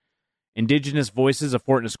Ellis. Indigenous Voices of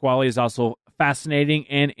Fort Nisqually is also fascinating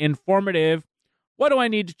and informative. What do I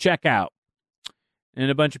need to check out? And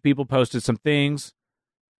a bunch of people posted some things.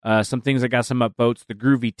 Some things that got some upvotes. The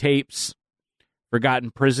Groovy Tapes. Forgotten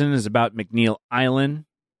Prison is about McNeil Island.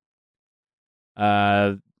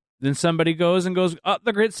 Then somebody goes,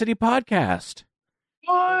 the Grit City Podcast.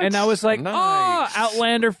 What? And I was like, nice.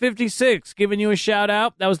 Outlander 56, giving you a shout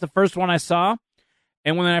out. That was the first one I saw.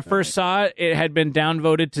 And when I first saw it, it had been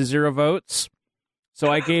downvoted to 0 votes.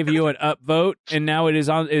 So I gave you an upvote, and now it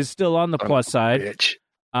is still on the plus side. Bitch.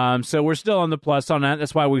 So we're still on the plus on that.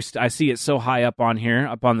 That's why I see it so high up on here,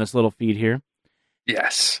 up on this little feed here.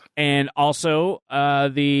 Yes. And also,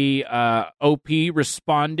 the OP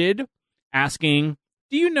responded asking,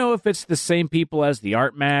 do you know if it's the same people as the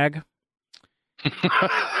Art Mag?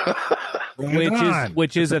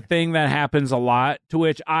 which is a thing that happens a lot, to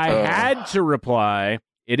which I had to reply,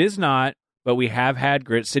 it is not, but we have had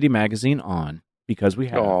Grit City Magazine on, because we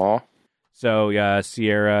have. Aww. So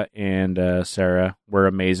Sierra and Sarah were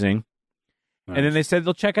amazing, Nice. And then they said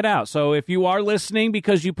they'll check it out. So if you are listening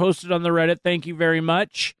because you posted on the Reddit, thank you very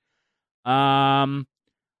much. Awesome.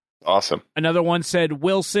 Another one said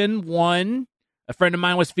Wilson won. A friend of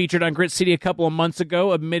mine was featured on Grit City a couple of months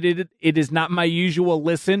ago. Admitted it is not my usual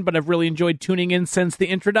listen, but I've really enjoyed tuning in since the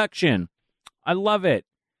introduction. I love it.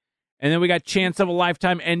 And then we got Chance of a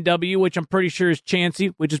Lifetime NW, which I'm pretty sure is Chancey,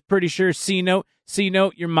 which is pretty sure C-Note.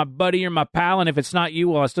 C-Note, you're my buddy, you're my pal, and if it's not you,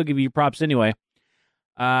 well, I'll still give you props anyway.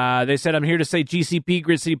 They said, I'm here to say GCP,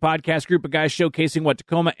 Grid City Podcast, group of guys showcasing what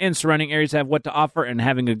Tacoma and surrounding areas have what to offer and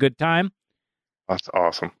having a good time. That's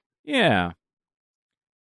awesome. Yeah.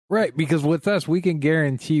 Right, because with us, we can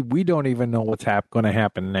guarantee we don't even know what's going to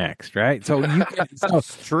happen next, right? So you can,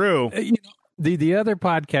 That's true. You know, the other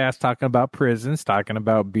podcast talking about prisons, talking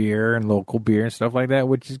about beer and local beer and stuff like that,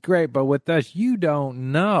 which is great. But with us, you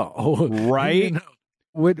don't know, Right? You know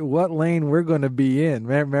what lane we're going to be in.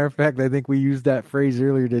 Matter of fact, I think we used that phrase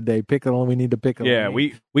earlier today. Pick a lane. We need to pick a Yeah,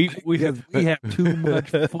 lane. we have too much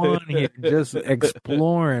fun here, just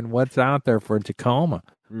exploring what's out there for Tacoma,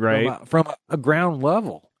 right from a ground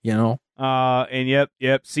level. You know. And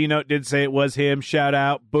yep. C-Note did say it was him. Shout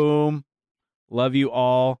out, boom, love you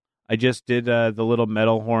all. I just did the little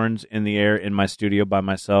metal horns in the air in my studio by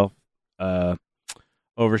myself.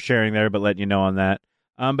 Oversharing there, but letting you know on that.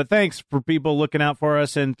 But thanks for people looking out for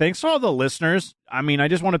us, and thanks to all the listeners. I mean, I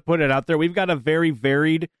just want to put it out there. We've got a very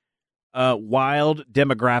varied, wild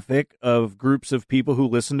demographic of groups of people who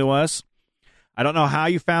listen to us. I don't know how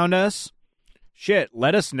you found us. Shit,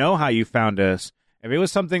 let us know how you found us. If it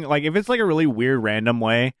was something like, if it's like a really weird random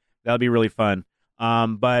way, that'll be really fun.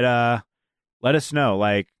 But let us know.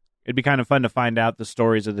 Like, it'd be kind of fun to find out the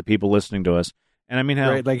stories of the people listening to us. And I mean,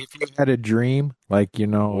 hell, right, like if you had a dream, like, you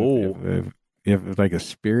know, if like a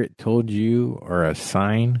spirit told you, or a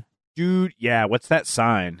sign. Dude, yeah, what's that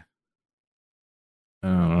sign? I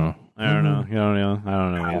don't know. I don't know. You don't know? I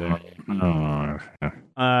don't know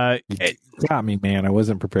either. You got me, man. I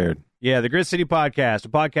wasn't prepared. Yeah, the Grit City Podcast, a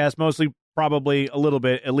podcast mostly, probably a little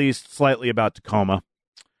bit, at least slightly about Tacoma.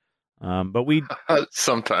 But we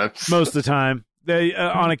sometimes, most of the time,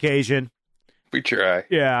 on occasion, we try.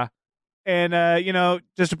 Yeah, and you know,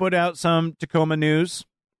 just to put out some Tacoma news.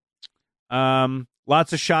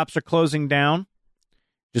 Lots of shops are closing down.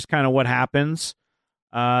 Just kind of what happens.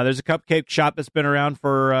 There's a cupcake shop that's been around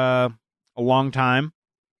for a long time.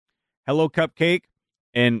 Hello, Cupcake.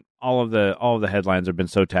 And all of the headlines have been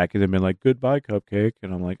so tacky. They've been like, "Goodbye, Cupcake,"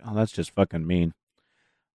 and I'm like, "Oh, that's just fucking mean."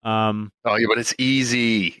 Oh yeah, but it's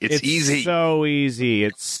easy. It's easy. So easy.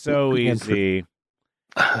 It's so easy.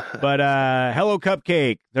 But Hello,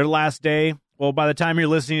 Cupcake. Their last day. Well, by the time you're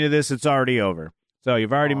listening to this, it's already over. So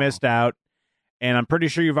you've already missed out, and I'm pretty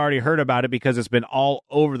sure you've already heard about it because it's been all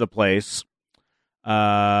over the place.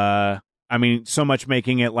 I mean, so much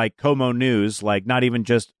making it like Como News, like not even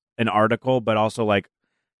just an article, but also like,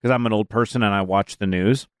 because I'm an old person and I watch the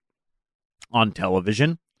news on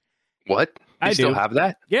television. What? You still have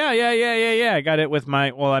that? Yeah. I got it with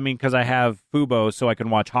my, well, I mean, because I have Fubo so I can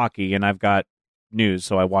watch hockey, and I've got news,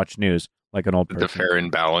 so I watch news like an old person. The fair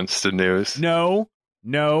and balanced news. No,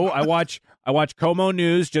 I watch Como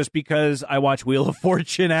News just because I watch Wheel of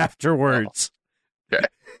Fortune afterwards. Oh. Okay.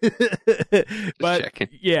 But checking.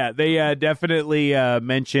 Yeah, they definitely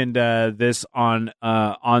mentioned this on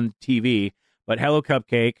TV. But Hello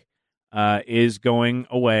Cupcake is going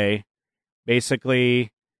away.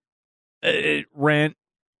 Basically, rent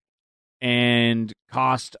and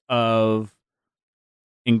cost of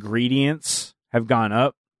ingredients have gone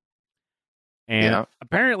up, and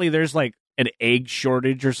apparently there's like an egg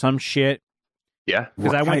shortage or some shit. Yeah,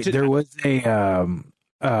 because I went to there was a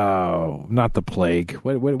not the plague.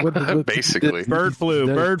 What basically bird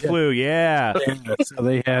flu. Yeah. So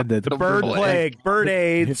they had the bird plague, bird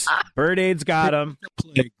AIDS. Bird AIDS got them.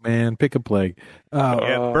 Plague, man, pick a plague.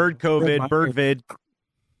 Bird COVID, bird vid.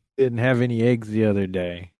 Didn't have any eggs the other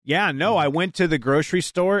day. Yeah, no, I went to the grocery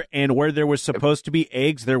store, and where there was supposed to be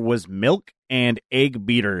eggs, there was milk and egg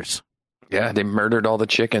beaters. Yeah, they murdered all the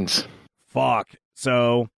chickens. Fuck.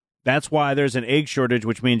 So that's why there's an egg shortage,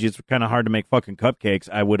 which means it's kind of hard to make fucking cupcakes,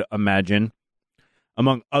 I would imagine,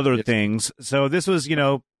 among other things. So this was,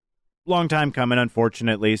 long time coming,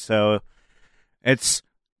 unfortunately. So it's,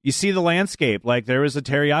 you see the landscape. Like, there was a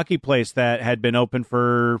teriyaki place that had been open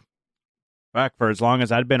for as long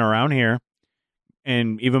as I'd been around here,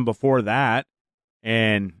 and even before that,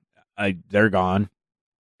 and they're gone.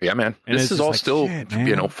 Yeah, man. And this is all like, still,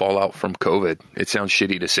 shit, fallout from COVID. It sounds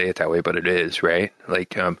shitty to say it that way, but it is, right?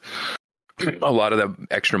 Like, a lot of the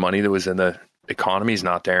extra money that was in the economy is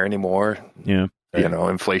not there anymore. Yeah.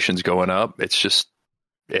 Inflation's going up. It's just,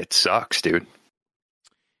 it sucks, dude.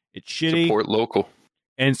 It's shitty. Support local.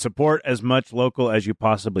 And support as much local as you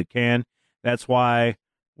possibly can. That's why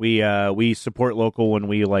we support local when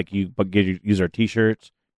we use our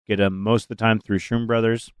T-shirts. Get them most of the time through Shroom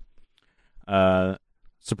Brothers.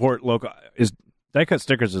 Support local. Is Die Cut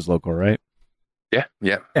Stickers is local, right?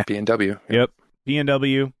 Yeah. B&W. Yep.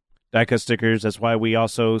 B&W, Die Cut Stickers. That's why we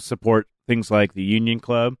also support things like the Union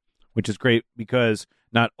Club, which is great because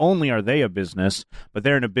not only are they a business, but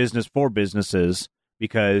they're in a business for businesses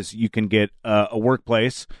because you can get a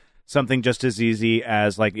workplace, something just as easy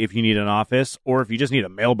as like if you need an office or if you just need a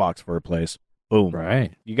mailbox for a place. Boom.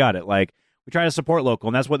 Right. You got it. Like we try to support local,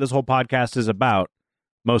 and that's what this whole podcast is about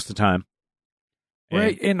most of the time.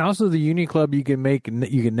 Right, and also the Uni Club, you can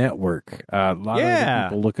network. A lot of the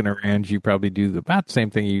people looking around, you probably do about the same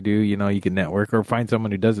thing you do. You know, you can network or find someone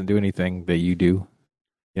who doesn't do anything that you do.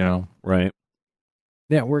 You know, right?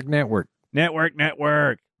 Network. Network. Read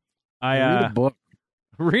a book.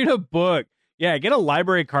 Read a book. Yeah, get a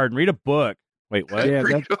library card and read a book. Wait, what? Yeah,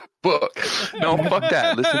 Read a book. No, fuck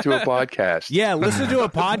that. Listen to a podcast. Yeah, listen to a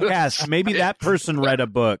podcast. Maybe that person read a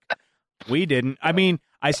book. We didn't. I mean,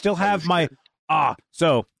 I still have my...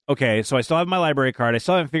 So I still have my library card. I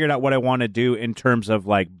still haven't figured out what I want to do in terms of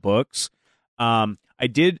like books. I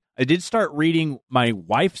did start reading my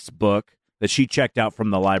wife's book that she checked out from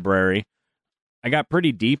the library. I got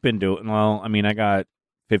pretty deep into it. Well, I mean, I got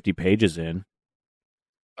 50 pages in.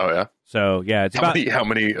 Oh yeah. So yeah, it's how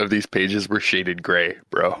many of these pages were shaded gray,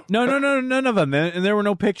 bro? No, none of them. And there were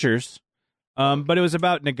no pictures. But it was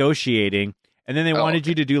about negotiating. And then they wanted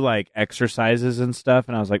you to do like exercises and stuff,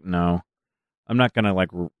 and I was like, no. I'm not going to like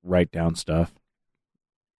write down stuff.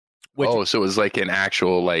 So it was like an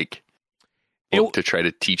actual like book to try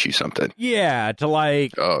to teach you something. Yeah, to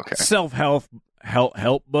like self-help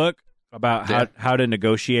book about how to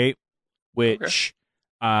negotiate, which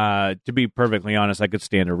to be perfectly honest, I could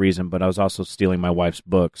stand a reason, but I was also stealing my wife's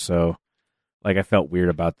book, so like I felt weird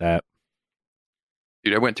about that.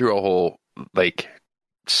 Dude, I went through a whole like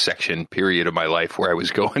section period of my life where I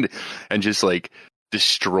was going and just like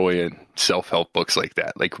destroying self-help books like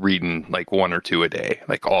that, like reading like one or two a day,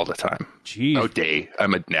 like all the time. Jeez. No day.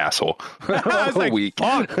 I'm an asshole. A like, week.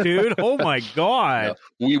 Fuck, dude. Oh my God.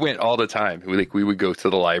 No, we went all the time. We would go to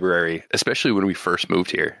the library, especially when we first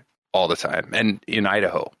moved here, all the time. And in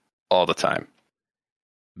Idaho, all the time.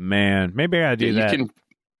 Man, maybe I gotta do that.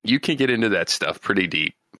 You can get into that stuff pretty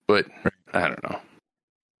deep, but I don't know.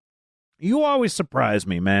 You always surprise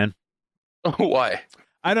me, man. Why?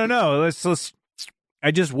 I don't know. Let's I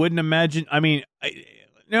just wouldn't imagine. I mean,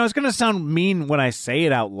 it's going to sound mean when I say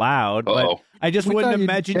it out loud, but I just wouldn't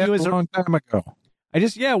imagine you as a long time ago. I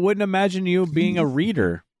just wouldn't imagine you being a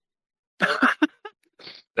reader.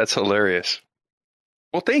 That's hilarious.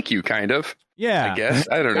 Well, thank you, kind of. Yeah, I guess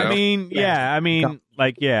I don't know. I mean,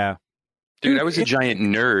 Dude, I was a giant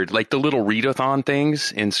nerd. Like the little readathon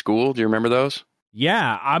things in school. Do you remember those?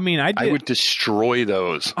 Yeah, I mean, I would destroy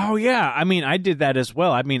those. Oh, yeah. I mean, I did that as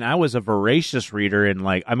well. I mean, I was a voracious reader, and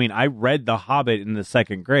I read The Hobbit in the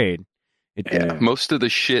second grade. Most of the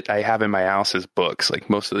shit I have in my house is books. Like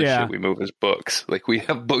most of the shit we move is books. Like we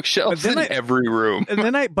have bookshelves in every room. And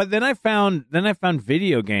then I found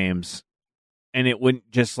video games, and it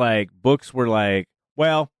wouldn't just like books were like,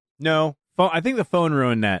 well, no, I think the phone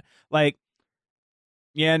ruined that. Like.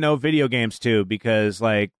 Yeah, no, video games too, because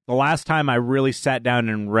like the last time I really sat down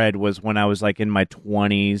and read was when I was like in my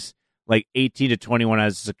 20s, like 18 to 21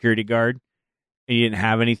 as a security guard, and you didn't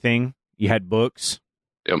have anything. You had books.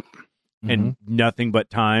 Yep. And nothing but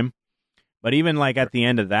time. But even like at the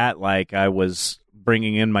end of that, like I was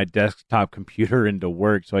bringing in my desktop computer into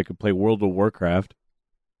work so I could play World of Warcraft.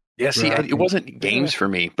 Yeah, see, it wasn't games for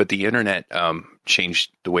me, but the internet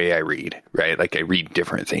changed the way I read, right? Like I read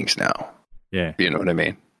different things now. Yeah. You know what I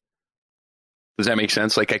mean? Does that make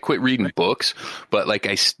sense? Like I quit reading books, but like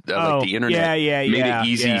like the internet made it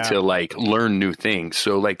easy to like learn new things.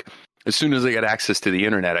 So like as soon as I got access to the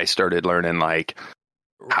internet, I started learning like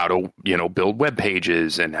how to, build web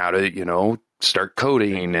pages and how to, start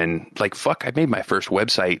coding and like, fuck, I made my first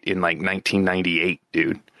website in like 1998,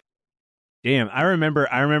 dude. Damn. I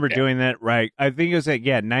remember doing that. Right. I think it was like,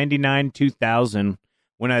 99, 2000.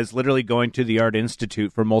 When I was literally going to the Art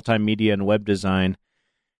Institute for Multimedia and Web Design.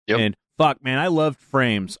 Yep. And fuck, man, I loved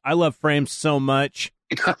frames. I love frames so much.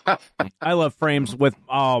 I love frames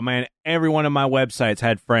every one of my websites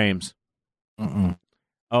had frames. Oh,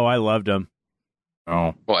 I loved them.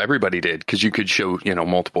 Oh. Well, everybody did, because you could show,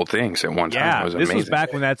 multiple things at one time. Yeah, it was this amazing. was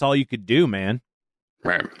back when that's all you could do, man.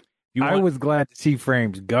 Right. I was glad to see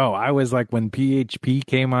frames go. I was like when PHP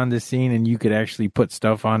came on the scene and you could actually put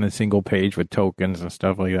stuff on a single page with tokens and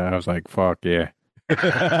stuff like that. I was like, fuck yeah.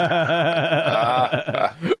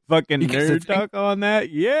 Fucking Because nerd talk on that.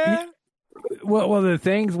 Yeah. Well, the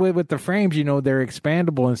things with the frames, they're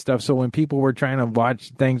expandable and stuff. So when people were trying to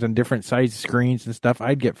watch things on different size screens and stuff,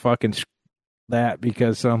 I'd get fucking that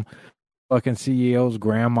because some fucking CEO's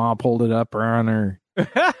grandma pulled it up around her.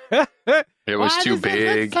 It was too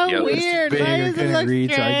big. So Yep. weird. Big Why or does it couldn't look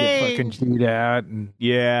read, so I get strange? fucking chewed out. And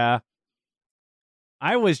Yeah.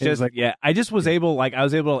 I was It was just like- I just was able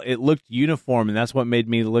it looked uniform, and that's what made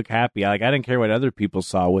me look happy. Like I didn't care what other people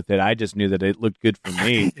saw with it. I just knew that it looked good for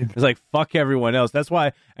me. It was like fuck everyone else. That's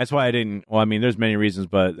why I didn't. Well, I mean, there's many reasons,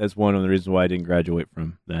 but that's one of the reasons why I didn't graduate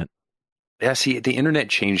from that. Yeah, see, the internet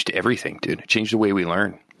changed everything, dude. It changed the way we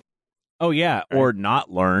learn. Oh yeah, or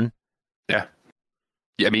not learn. Yeah.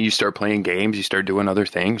 Yeah, I mean, you start playing games, you start doing other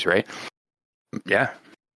things, right? Yeah.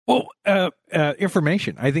 Well,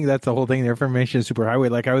 information. I think that's the whole thing. The information superhighway.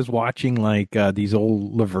 Like I was watching these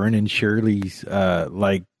old Laverne and Shirley's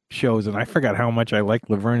shows, and I forgot how much I liked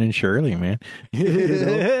Laverne and Shirley, man.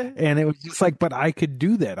 And it was just like, but I could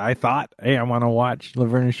do that. I thought, hey, I want to watch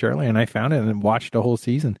Laverne and Shirley, and I found it and watched the whole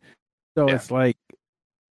season. So Yeah. it's like,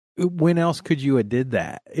 when else could you have did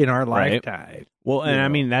that in our Right. lifetime? Well, and I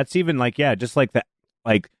mean that's even just like that.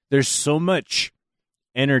 Like there's so much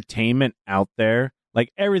entertainment out there.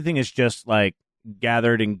 Like everything is just like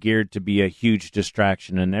gathered and geared to be a huge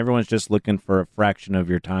distraction, and everyone's just looking for a fraction of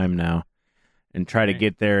your time now and try to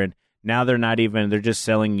get there. And now they're just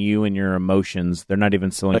selling you and your emotions. They're not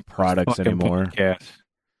even selling products Fucking anymore. podcast.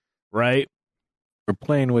 Right? We're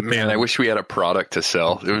playing with Man, I wish we had a product to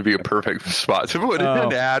sell. It would be a perfect spot to put in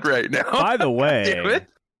an ad right now. By the Damn way, it.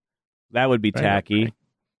 that would be tacky.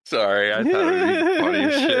 Sorry, I thought it would be funny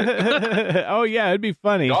as shit. Oh, yeah, it'd be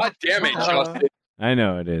funny. God damn it, Justin. I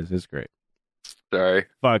know it is. It's great. Sorry.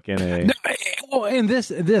 Fucking A. No, well, and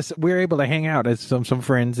this we're able to hang out as some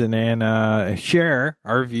friends and then share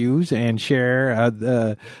our views and share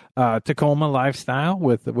the Tacoma lifestyle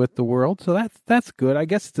with the world. So that's good. I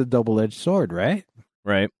guess it's a double-edged sword, right?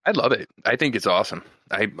 Right. I love it. I think it's awesome.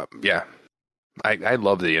 I love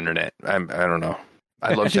the internet. I don't know.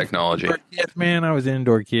 I love technology. Man, I was an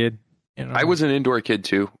indoor kid. I was an indoor kid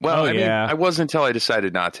too. Well, Oh, I mean, yeah. I was until I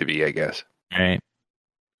decided not to be, I guess. Right.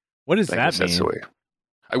 What does I that guess that's the mean? way.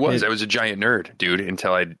 I was a giant nerd, dude,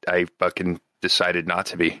 until I fucking decided not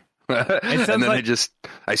to be. And then like-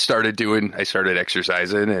 I started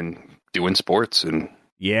exercising and doing sports and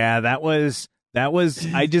Yeah, that was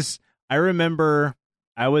I remember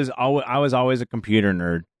I was always a computer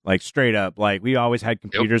nerd, like straight up. Like we always had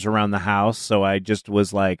computers around the house, so I just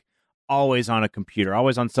was like always on a computer,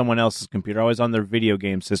 always on someone else's computer, always on their video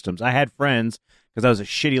game systems. I had friends because I was a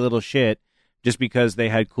shitty little shit just because they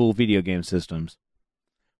had cool video game systems.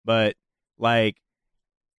 But like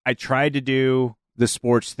I tried to do the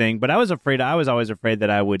sports thing, but I was always afraid that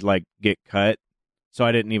I would like get cut, so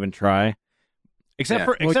I didn't even try. Except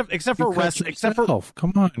for wrestling.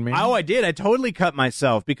 Come on, man. Oh, I did. I totally cut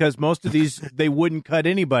myself because most of these they wouldn't cut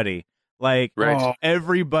anybody. Like Right.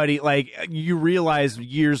 everybody, like you realize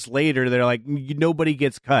years later, they're like nobody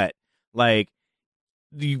gets cut. Like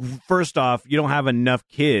first off, you don't have enough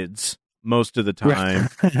kids most of the time,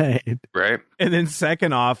 Right. right. and then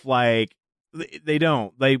second off, like they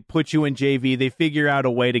don't. They put you in JV. They figure out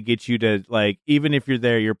a way to get you to like even if you're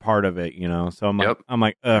there, you're part of it. So I'm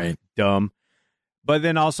like, ugh, Right. dumb. But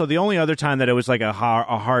then also the only other time that it was like a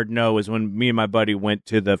hard no is when me and my buddy went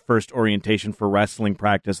to the first orientation for wrestling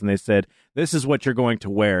practice, and they said, "This is what you're going to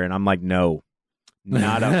wear," and I'm like, "No,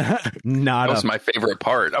 not That was my favorite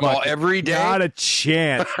part. I'm all every day. not a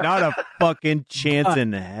chance, not a fucking chance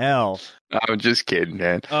in hell." I'm just kidding,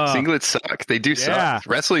 man. Singlets suck. They do Yeah. suck.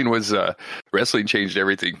 Wrestling changed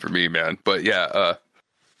everything for me, man. But yeah,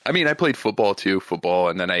 I mean, I played football,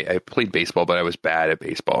 and then I played baseball, but I was bad at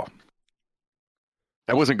baseball.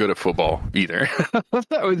 I wasn't good at football either.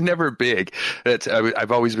 I was never big.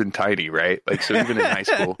 I've always been tiny, right? Like, so even in high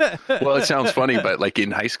school, well, it sounds funny, but like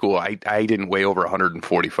in high school, I didn't weigh over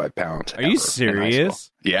 145 pounds. Are you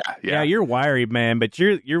serious? Yeah. Yeah, you're wiry, man, but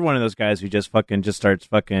you're one of those guys who just starts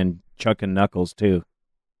fucking chucking knuckles too.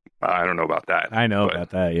 I don't know about that. I know but- about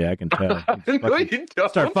that. Yeah, I can tell. No, you don't.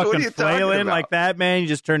 Start What are fucking you talking flailing about? like that, man. You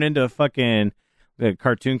just turn into a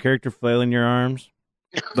cartoon character flailing your arms.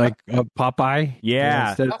 Like Popeye. Yeah,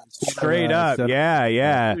 Instead of- straight up. instead of-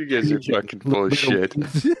 Yeah. You guys are fucking full of shit.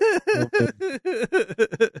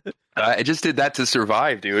 I just did that to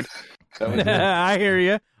survive, dude. I hear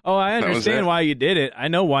you. Oh, I was understand it. why you did it. I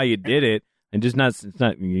know why you did it, and just not. It's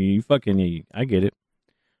not you. Fucking. I get it.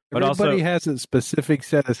 But Everybody also, has a specific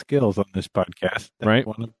set of skills on this podcast. That's Right.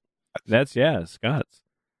 one of- that's Scott's.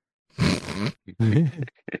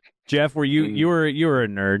 Jeff, were you were a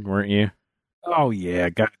nerd, weren't you? Oh yeah,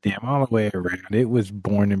 goddamn, all the way around. It was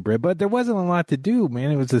born and bred, but there wasn't a lot to do,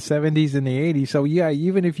 man. It was the 70s and the 80s, so yeah,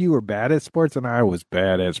 even if you were bad at sports, and I was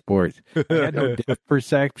bad at sports, I had no depth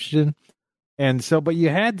perception, and so, but you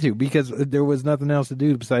had to because there was nothing else to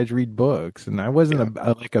do besides read books, and I wasn't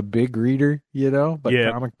like a big reader, but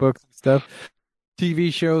comic books and stuff.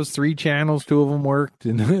 TV shows, 3 channels, 2 of them worked,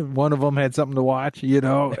 and one of them had something to watch,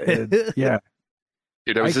 and, yeah.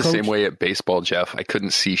 Dude, I was the same way at baseball, Jeff. I couldn't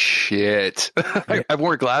see shit. I've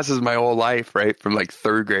worn glasses my whole life, right? From like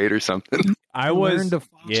 3rd grade or something.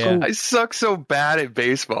 I suck so bad at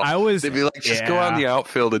baseball. They'd be like, just go out in the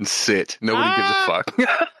outfield and sit. Nobody gives a fuck.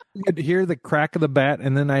 You'd hear the crack of the bat,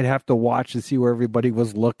 and then I'd have to watch to see where everybody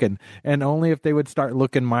was looking. And only if they would start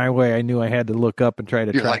looking my way, I knew I had to look up and try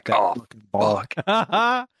to track that ball.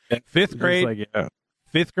 Fifth grade.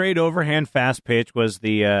 Fifth grade overhand fast pitch was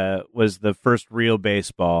the first real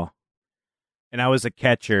baseball, and I was a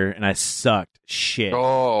catcher, and I sucked shit.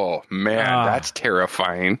 Oh man, that's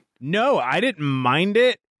terrifying. No, I didn't mind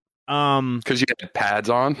it. Because you had pads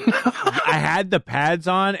on. I had the pads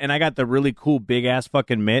on, and I got the really cool big ass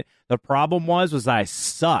fucking mitt. The problem was I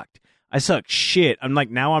sucked. I sucked shit. I'm like,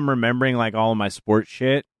 now I'm remembering like all of my sports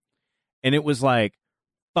shit, and it was like,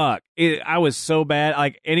 fuck. I was so bad.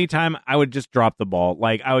 Like, anytime I would just drop the ball.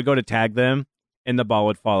 Like, I would go to tag them, and the ball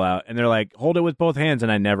would fall out. And they're like, hold it with both hands, and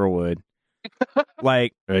I never would.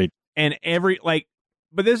 Like, right. And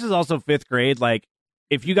but this is also 5th grade. Like,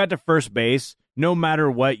 if you got to first base, no matter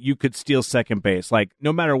what, you could steal second base. Like,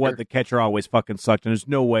 no matter what, the catcher always fucking sucked, and there's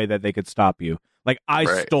no way that they could stop you. Like, I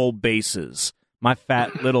stole bases. My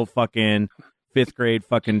fat little fucking 5th grade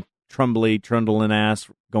fucking trundling ass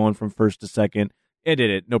going from first to second. It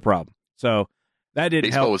did it, no problem. So that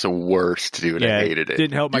didn't help. Baseball was the worst, dude. I hated it.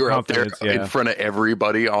 Didn't help my confidence. You were out there in front of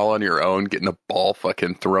everybody, all on your own, getting the ball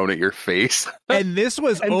fucking thrown at your face. And this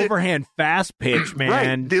was overhand fast pitch, man.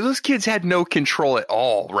 Right. Those kids had no control at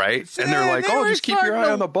all, right? And they're like, just keep your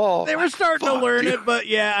eye on the ball. They were starting to learn it, but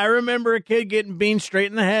yeah, I remember a kid getting beamed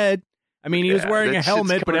straight in the head. I mean, he was wearing a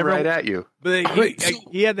helmet, but right at you. But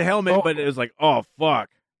he had the helmet, but it was like, oh fuck.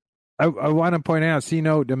 I want to point out,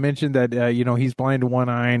 C-Note mentioned that, he's blind to one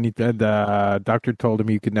eye, and the doctor told him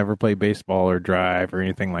you could never play baseball or drive or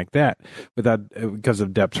anything like that because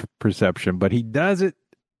of depth perception, but he does it.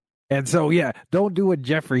 And so, don't do what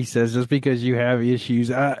Jeffrey says just because you have issues.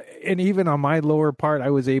 And even on my lower part, I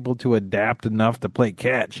was able to adapt enough to play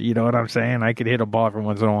catch. You know what I'm saying? I could hit a ball every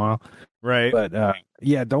once in a while. Right. But,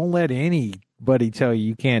 don't let anybody tell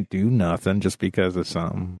you can't do nothing just because of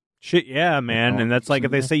something. Shit, yeah, man. And that's like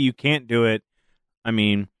if they say you can't do it. I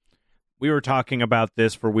mean, we were talking about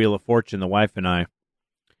this for Wheel of Fortune, the wife and I.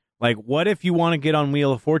 Like, what if you want to get on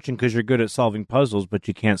Wheel of Fortune because you're good at solving puzzles, but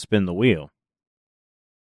you can't spin the wheel?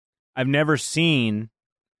 I've never seen,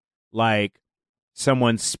 like,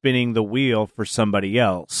 someone spinning the wheel for somebody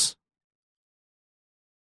else.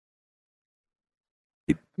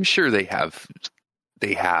 I'm sure they have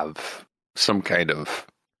some kind of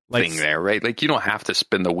thing there, right? Like, you don't have to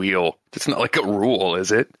spin the wheel. It's not like a rule,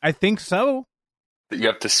 is it? I think so. That you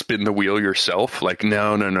have to spin the wheel yourself? Like,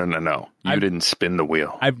 no. You didn't spin the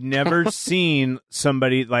wheel. I've never seen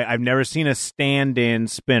somebody, like, I've never seen a stand-in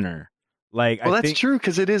spinner. Like, well, that's true,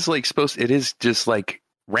 because it is just like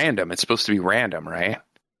random. It's supposed to be random, right?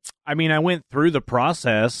 I mean, I went through the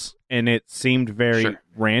process, and it seemed very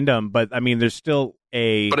random, but I mean, there's still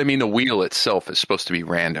But I mean, the wheel itself is supposed to be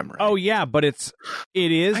random, right? Oh yeah, but it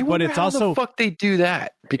is. But it's also how the fuck they do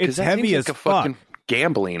that, because it's that heavy seems as like a fucking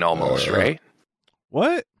gambling almost, right?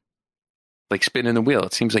 What? Like spinning the wheel.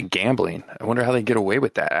 It seems like gambling. I wonder how they get away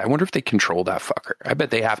with that. I wonder if they control that fucker. I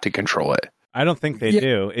bet they have to control it. I don't think they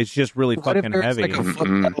do. It's just really fucking heavy. Like a foot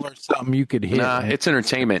pedal or something you could hit. Nah, it's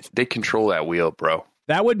entertainment. They control that wheel, bro.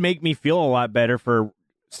 That would make me feel a lot better for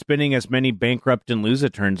spinning as many bankrupt and lose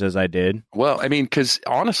turns as I did. Well, I mean, because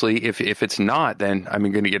honestly, if it's not, then I'm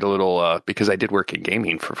going to get a little because I did work in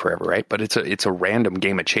gaming for forever, right? But it's a random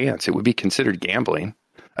game of chance. It would be considered gambling.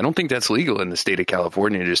 I don't think that's legal in the state of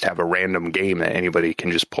California to just have a random game that anybody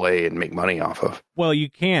can just play and make money off of. Well, you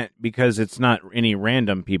can't because it's not any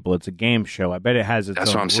random people. It's a game show. I bet it has its own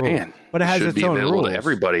That's what I'm rules. saying. But it has its own rules. To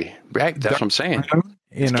everybody. Right? That's what I'm saying.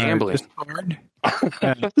 It's gambling.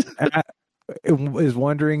 I is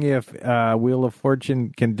wondering if Wheel of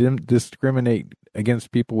Fortune can discriminate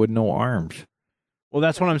against people with no arms. Well,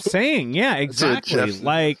 that's what I'm saying. Yeah, exactly.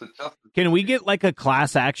 Like, can we get like a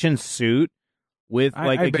class action suit with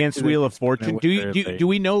like against Wheel of Fortune? Do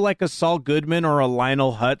we know like a Saul Goodman or a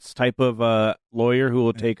Lionel Hutz type of lawyer who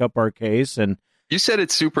will take up our case and You said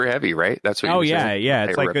it's super heavy, right? That's what you Oh were yeah, saying? yeah.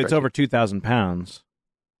 It's like it's over 2,000 pounds.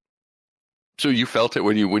 So you felt it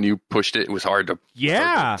when you pushed it. It was hard to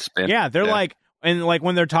spin. Yeah. They're like, and like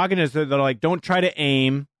when they're talking to us, they're like, don't try to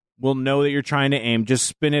aim. We'll know that you're trying to aim. Just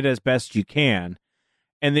spin it as best you can.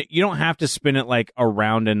 And you don't have to spin it like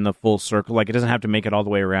around in the full circle. Like it doesn't have to make it all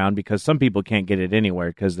the way around because some people can't get it anywhere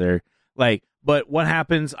because they're like, but what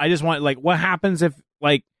happens? I just want like, what happens if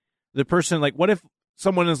like the person, like, what if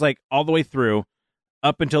someone is like all the way through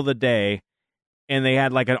up until the day and they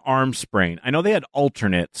had like an arm sprain? I know they had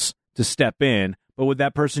alternates to step in, but would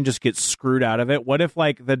that person just get screwed out of it? What if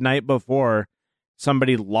like the night before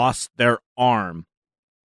somebody lost their arm?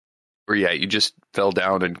 Or yeah, you just fell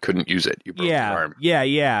down and couldn't use it. You broke your arm.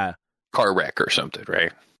 Yeah. Car wreck or something,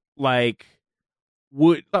 right? Like,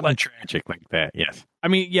 would something tragic like that? Yes. I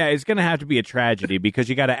mean, yeah, it's going to have to be a tragedy because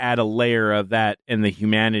you got to add a layer of that and the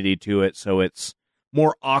humanity to it, so it's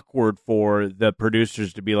more awkward for the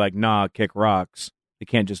producers to be like, "Nah, kick rocks." They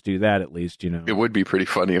can't just do that. At least, you know. It would be pretty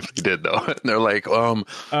funny if they did, though. And they're like, we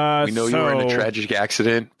know you were in a tragic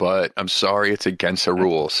accident, but I'm sorry, it's against the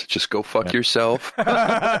rules. Just go fuck yourself.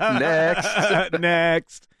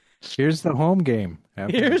 Next. Here's the home game.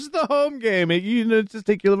 Here's the home game. You just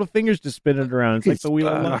take your little fingers to spin it around. It's like the wheel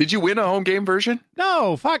of luck. Did you win a home game version?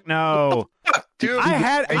 No, fuck no. Dude,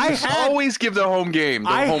 I always give the home game,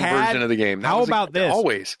 version of the game. How about this?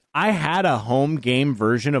 Always. I had a home game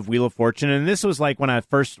version of Wheel of Fortune, and this was like when I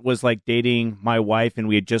first was like dating my wife, and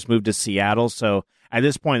we had just moved to Seattle. So at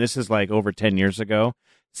this point, this is like over 10 years ago.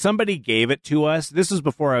 Somebody gave it to us. This was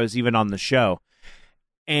before I was even on the show,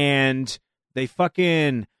 and they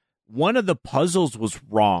fucking. One of the puzzles was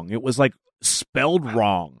wrong. It was like spelled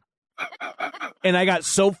wrong. And I got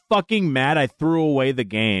so fucking mad I threw away the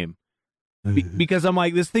game. Because I'm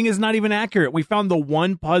like, this thing is not even accurate. We found the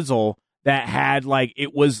one puzzle that had like,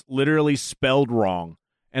 it was literally spelled wrong.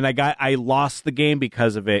 And I lost the game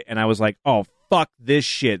because of it. And I was like, oh, fuck this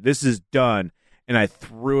shit. This is done. And I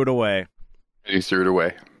threw it away. You threw it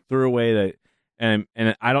away. Threw away that. And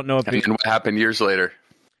I don't know if then what happened years later?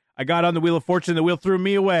 I got on the Wheel of Fortune. The wheel threw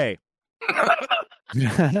me away.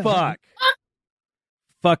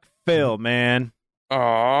 Fuck Phil, man.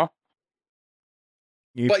 Aw.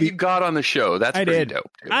 But you got on the show. That's pretty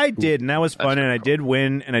dope. Dude. I did, and that was fun, and I did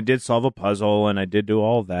win, and I did solve a puzzle, and I did do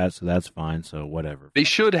all of that, so that's fine. So whatever. They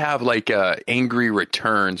should have like a Angry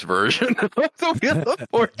Returns version of the Wheel of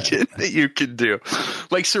Fortune that you could do.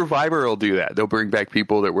 Like Survivor will do that. They'll bring back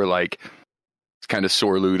people that were like kind of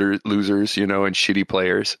sore losers, you know, and shitty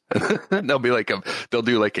players. They'll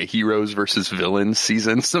do like a heroes versus villains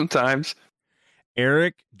season sometimes.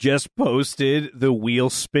 Eric just posted the wheel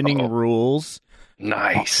spinning rules.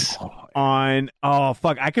 Nice. Fuck.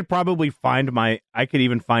 I could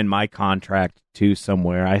even find my contract too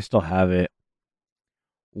somewhere. I still have it.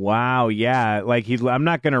 Wow. Yeah. Like I'm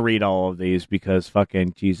not going to read all of these because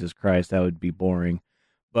fucking Jesus Christ, that would be boring.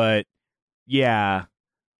 But yeah.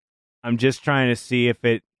 I'm just trying to see if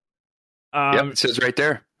it. Yep, it says right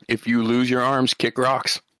there. If you lose your arms, kick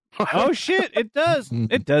rocks. Oh shit! It does.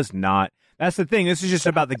 It does not. That's the thing. This is just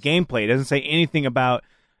about the gameplay. It doesn't say anything about.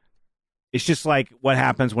 It's just like what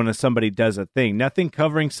happens when somebody does a thing. Nothing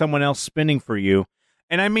covering someone else spinning for you.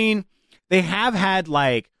 And I mean, they have had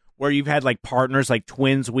like where you've had like partners like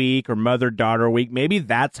Twins Week or Mother Daughter Week. Maybe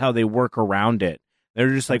that's how they work around it. They're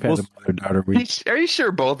just like, well, are you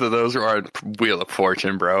sure both of those are on Wheel of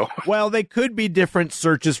Fortune, bro? Well, they could be different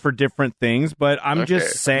searches for different things, but I'm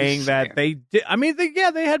just saying that they did. I mean, they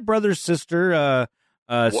had brother, sister,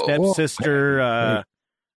 stepsister.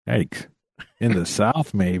 Yikes. In the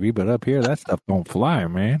South, maybe, but up here, that stuff don't fly,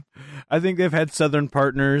 man. I think they've had Southern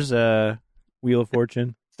partners, Wheel of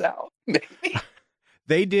Fortune. South, maybe.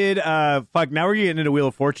 They did. Fuck. Now we're getting into Wheel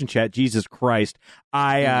of Fortune chat. Jesus Christ.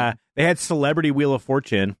 They had Celebrity Wheel of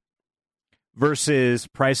Fortune versus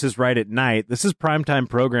Price is Right at night. This is primetime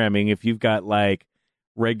programming. If you've got like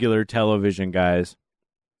regular television, guys,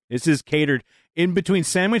 this is catered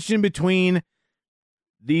sandwiched in between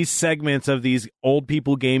these segments of these old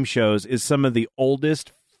people game shows is some of the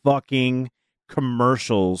oldest fucking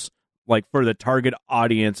commercials like for the target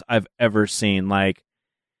audience I've ever seen. Like.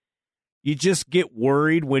 You just get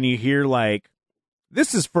worried when you hear, like,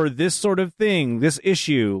 this is for this sort of thing, this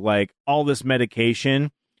issue, like, all this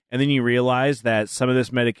medication. And then you realize that some of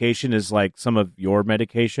this medication is, like, some of your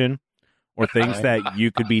medication or things that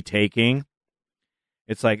you could be taking.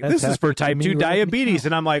 It's like, this is for type 2 diabetes.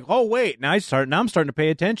 And I'm like, oh, wait, now I'm starting to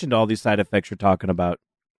pay attention to all these side effects you're talking about.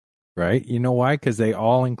 Right? You know why? Because they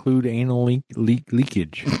all include anal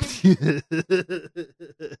leakage. Fucking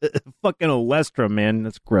Olestra, man.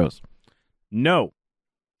 That's gross. No.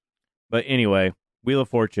 But anyway, Wheel of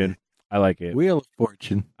Fortune. I like it. Wheel of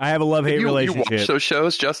Fortune. I have a love-hate relationship. You watch those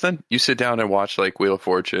shows, Justin? You sit down and watch like Wheel of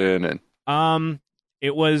Fortune and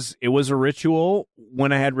it was a ritual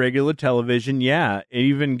when I had regular television. Yeah,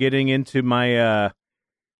 even getting into my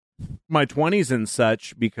my 20s and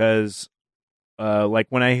such, because like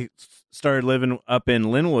when I started living up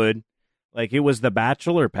in Linwood, like it was the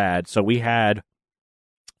bachelor pad, so we had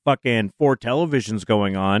fucking 4 televisions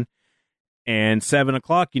going on, and 7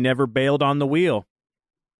 o'clock you never bailed on the wheel.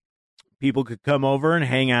 People could come over and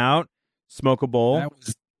hang out, smoke a bowl.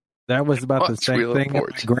 That was about the same thing at my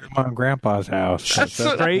grandma and grandpa's house.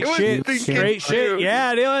 Straight shit.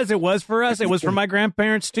 Yeah, it was. It was for us. It was for my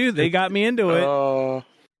grandparents too. They got me into it. Oh,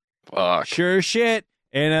 fuck. Sure shit.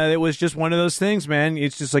 And it was just one of those things, man.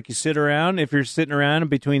 It's just like you sit around. If you're sitting around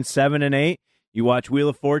between 7 and 8, you watch Wheel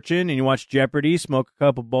of Fortune and you watch Jeopardy, smoke a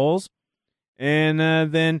couple bowls. And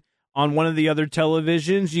then on one of the other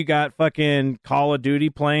televisions, you got fucking Call of Duty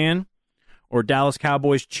playing. Or Dallas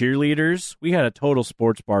Cowboys cheerleaders. We had a total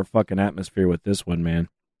sports bar fucking atmosphere with this one, man.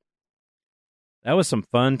 That was some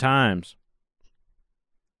fun times.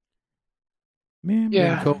 Man,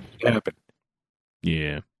 Yeah. Cool.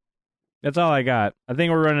 Yeah. That's all I got. I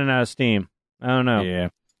think we're running out of steam. I don't know. Yeah.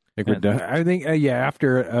 I think we're done. I think,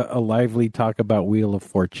 after a lively talk about Wheel of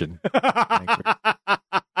Fortune.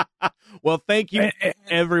 Well, thank you,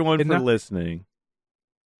 everyone, for listening.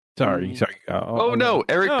 Sorry. No,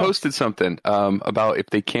 Eric posted something about if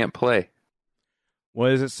they can't play. What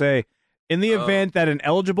does it say? In the event that an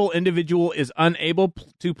eligible individual is unable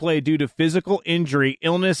to play due to physical injury,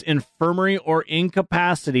 illness, infirmary, or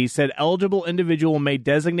incapacity, said eligible individual may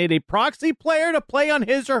designate a proxy player to play on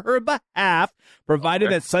his or her behalf, provided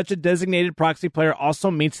that such a designated proxy player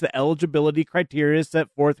also meets the eligibility criteria set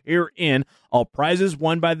forth herein. All prizes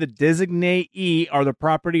won by the designatee are the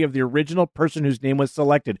property of the original person whose name was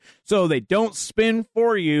selected. So they don't spin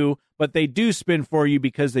for you, but they do spin for you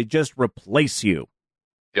because they just replace you.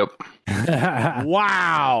 Yep.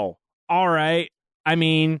 Wow. All right. I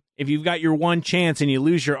mean, if you've got your one chance and you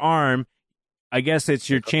lose your arm, I guess it's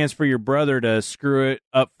your chance for your brother to screw it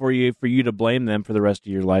up for you to blame them for the rest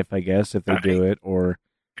of your life, I guess, if they do it. Or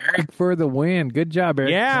Eric for the win. Good job,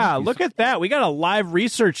 Eric. Yeah, look at that. We got a live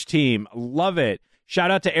research team. Love it.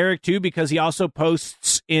 Shout out to Eric, too, because he also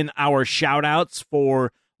posts in our shout outs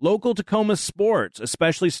for local Tacoma sports,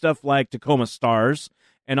 especially stuff like Tacoma Stars.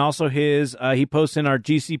 And also he posts in our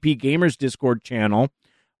GCP Gamers Discord channel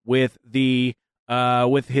with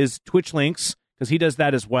with his Twitch links, because he does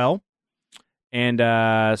that as well. And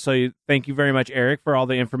so thank you very much, Eric, for all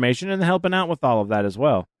the information and helping out with all of that as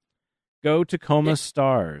well. Go Tacoma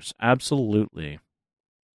Stars, absolutely.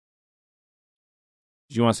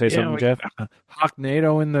 Did you want to say something, Jeff?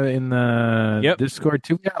 Hawknado in the Discord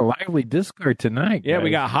too. We got a lively Discord tonight. Yeah, guys.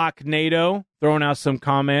 we got Hawknado throwing out some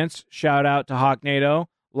comments. Shout out to Hawknado.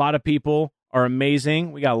 A lot of people are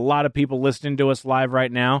amazing. We got a lot of people listening to us live right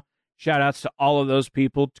now. Shout outs to all of those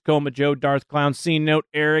people. Tacoma Joe, Darth Clown, C Note,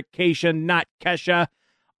 Eric, Keisha, Not Kesha,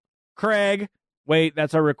 Craig. Wait,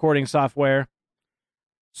 that's our recording software.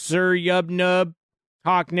 Sir Yubnub,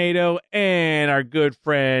 Hawknado, and our good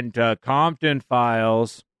friend Compton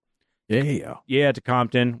Files. Yeah, to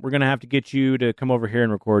Compton. We're going to have to get you to come over here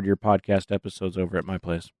and record your podcast episodes over at my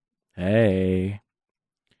place. Hey.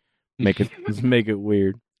 Let's make it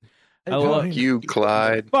weird. Fuck you,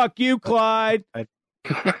 Clyde. Fuck you, Clyde.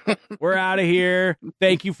 We're out of here.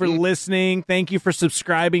 Thank you for listening. Thank you for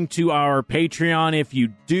subscribing to our Patreon. If you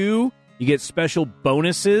do, you get special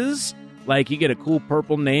bonuses. Like you get a cool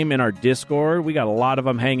purple name in our Discord. We got a lot of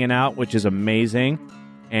them hanging out, which is amazing.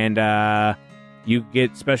 And you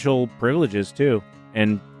get special privileges too,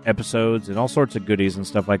 and episodes and all sorts of goodies and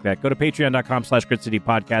stuff like that. Go to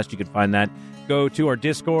patreon.com/GritCityPodcast. You can find that. Go to our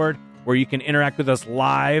Discord, where you can interact with us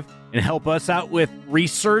live and help us out with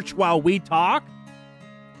research while we talk.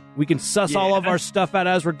 We can suss all of our stuff out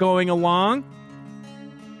as we're going along.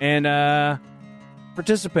 And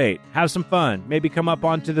participate. Have some fun. Maybe come up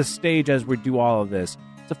onto the stage as we do all of this.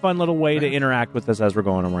 It's a fun little way to interact with us as we're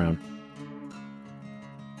going around.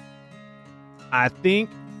 I think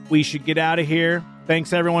we should get out of here.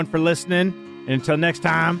 Thanks, everyone, for listening. And until next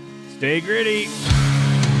time, stay gritty.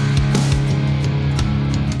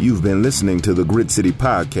 You've been listening to the Grit City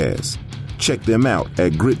Podcast. Check them out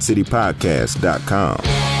at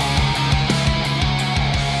gritcitypodcast.com.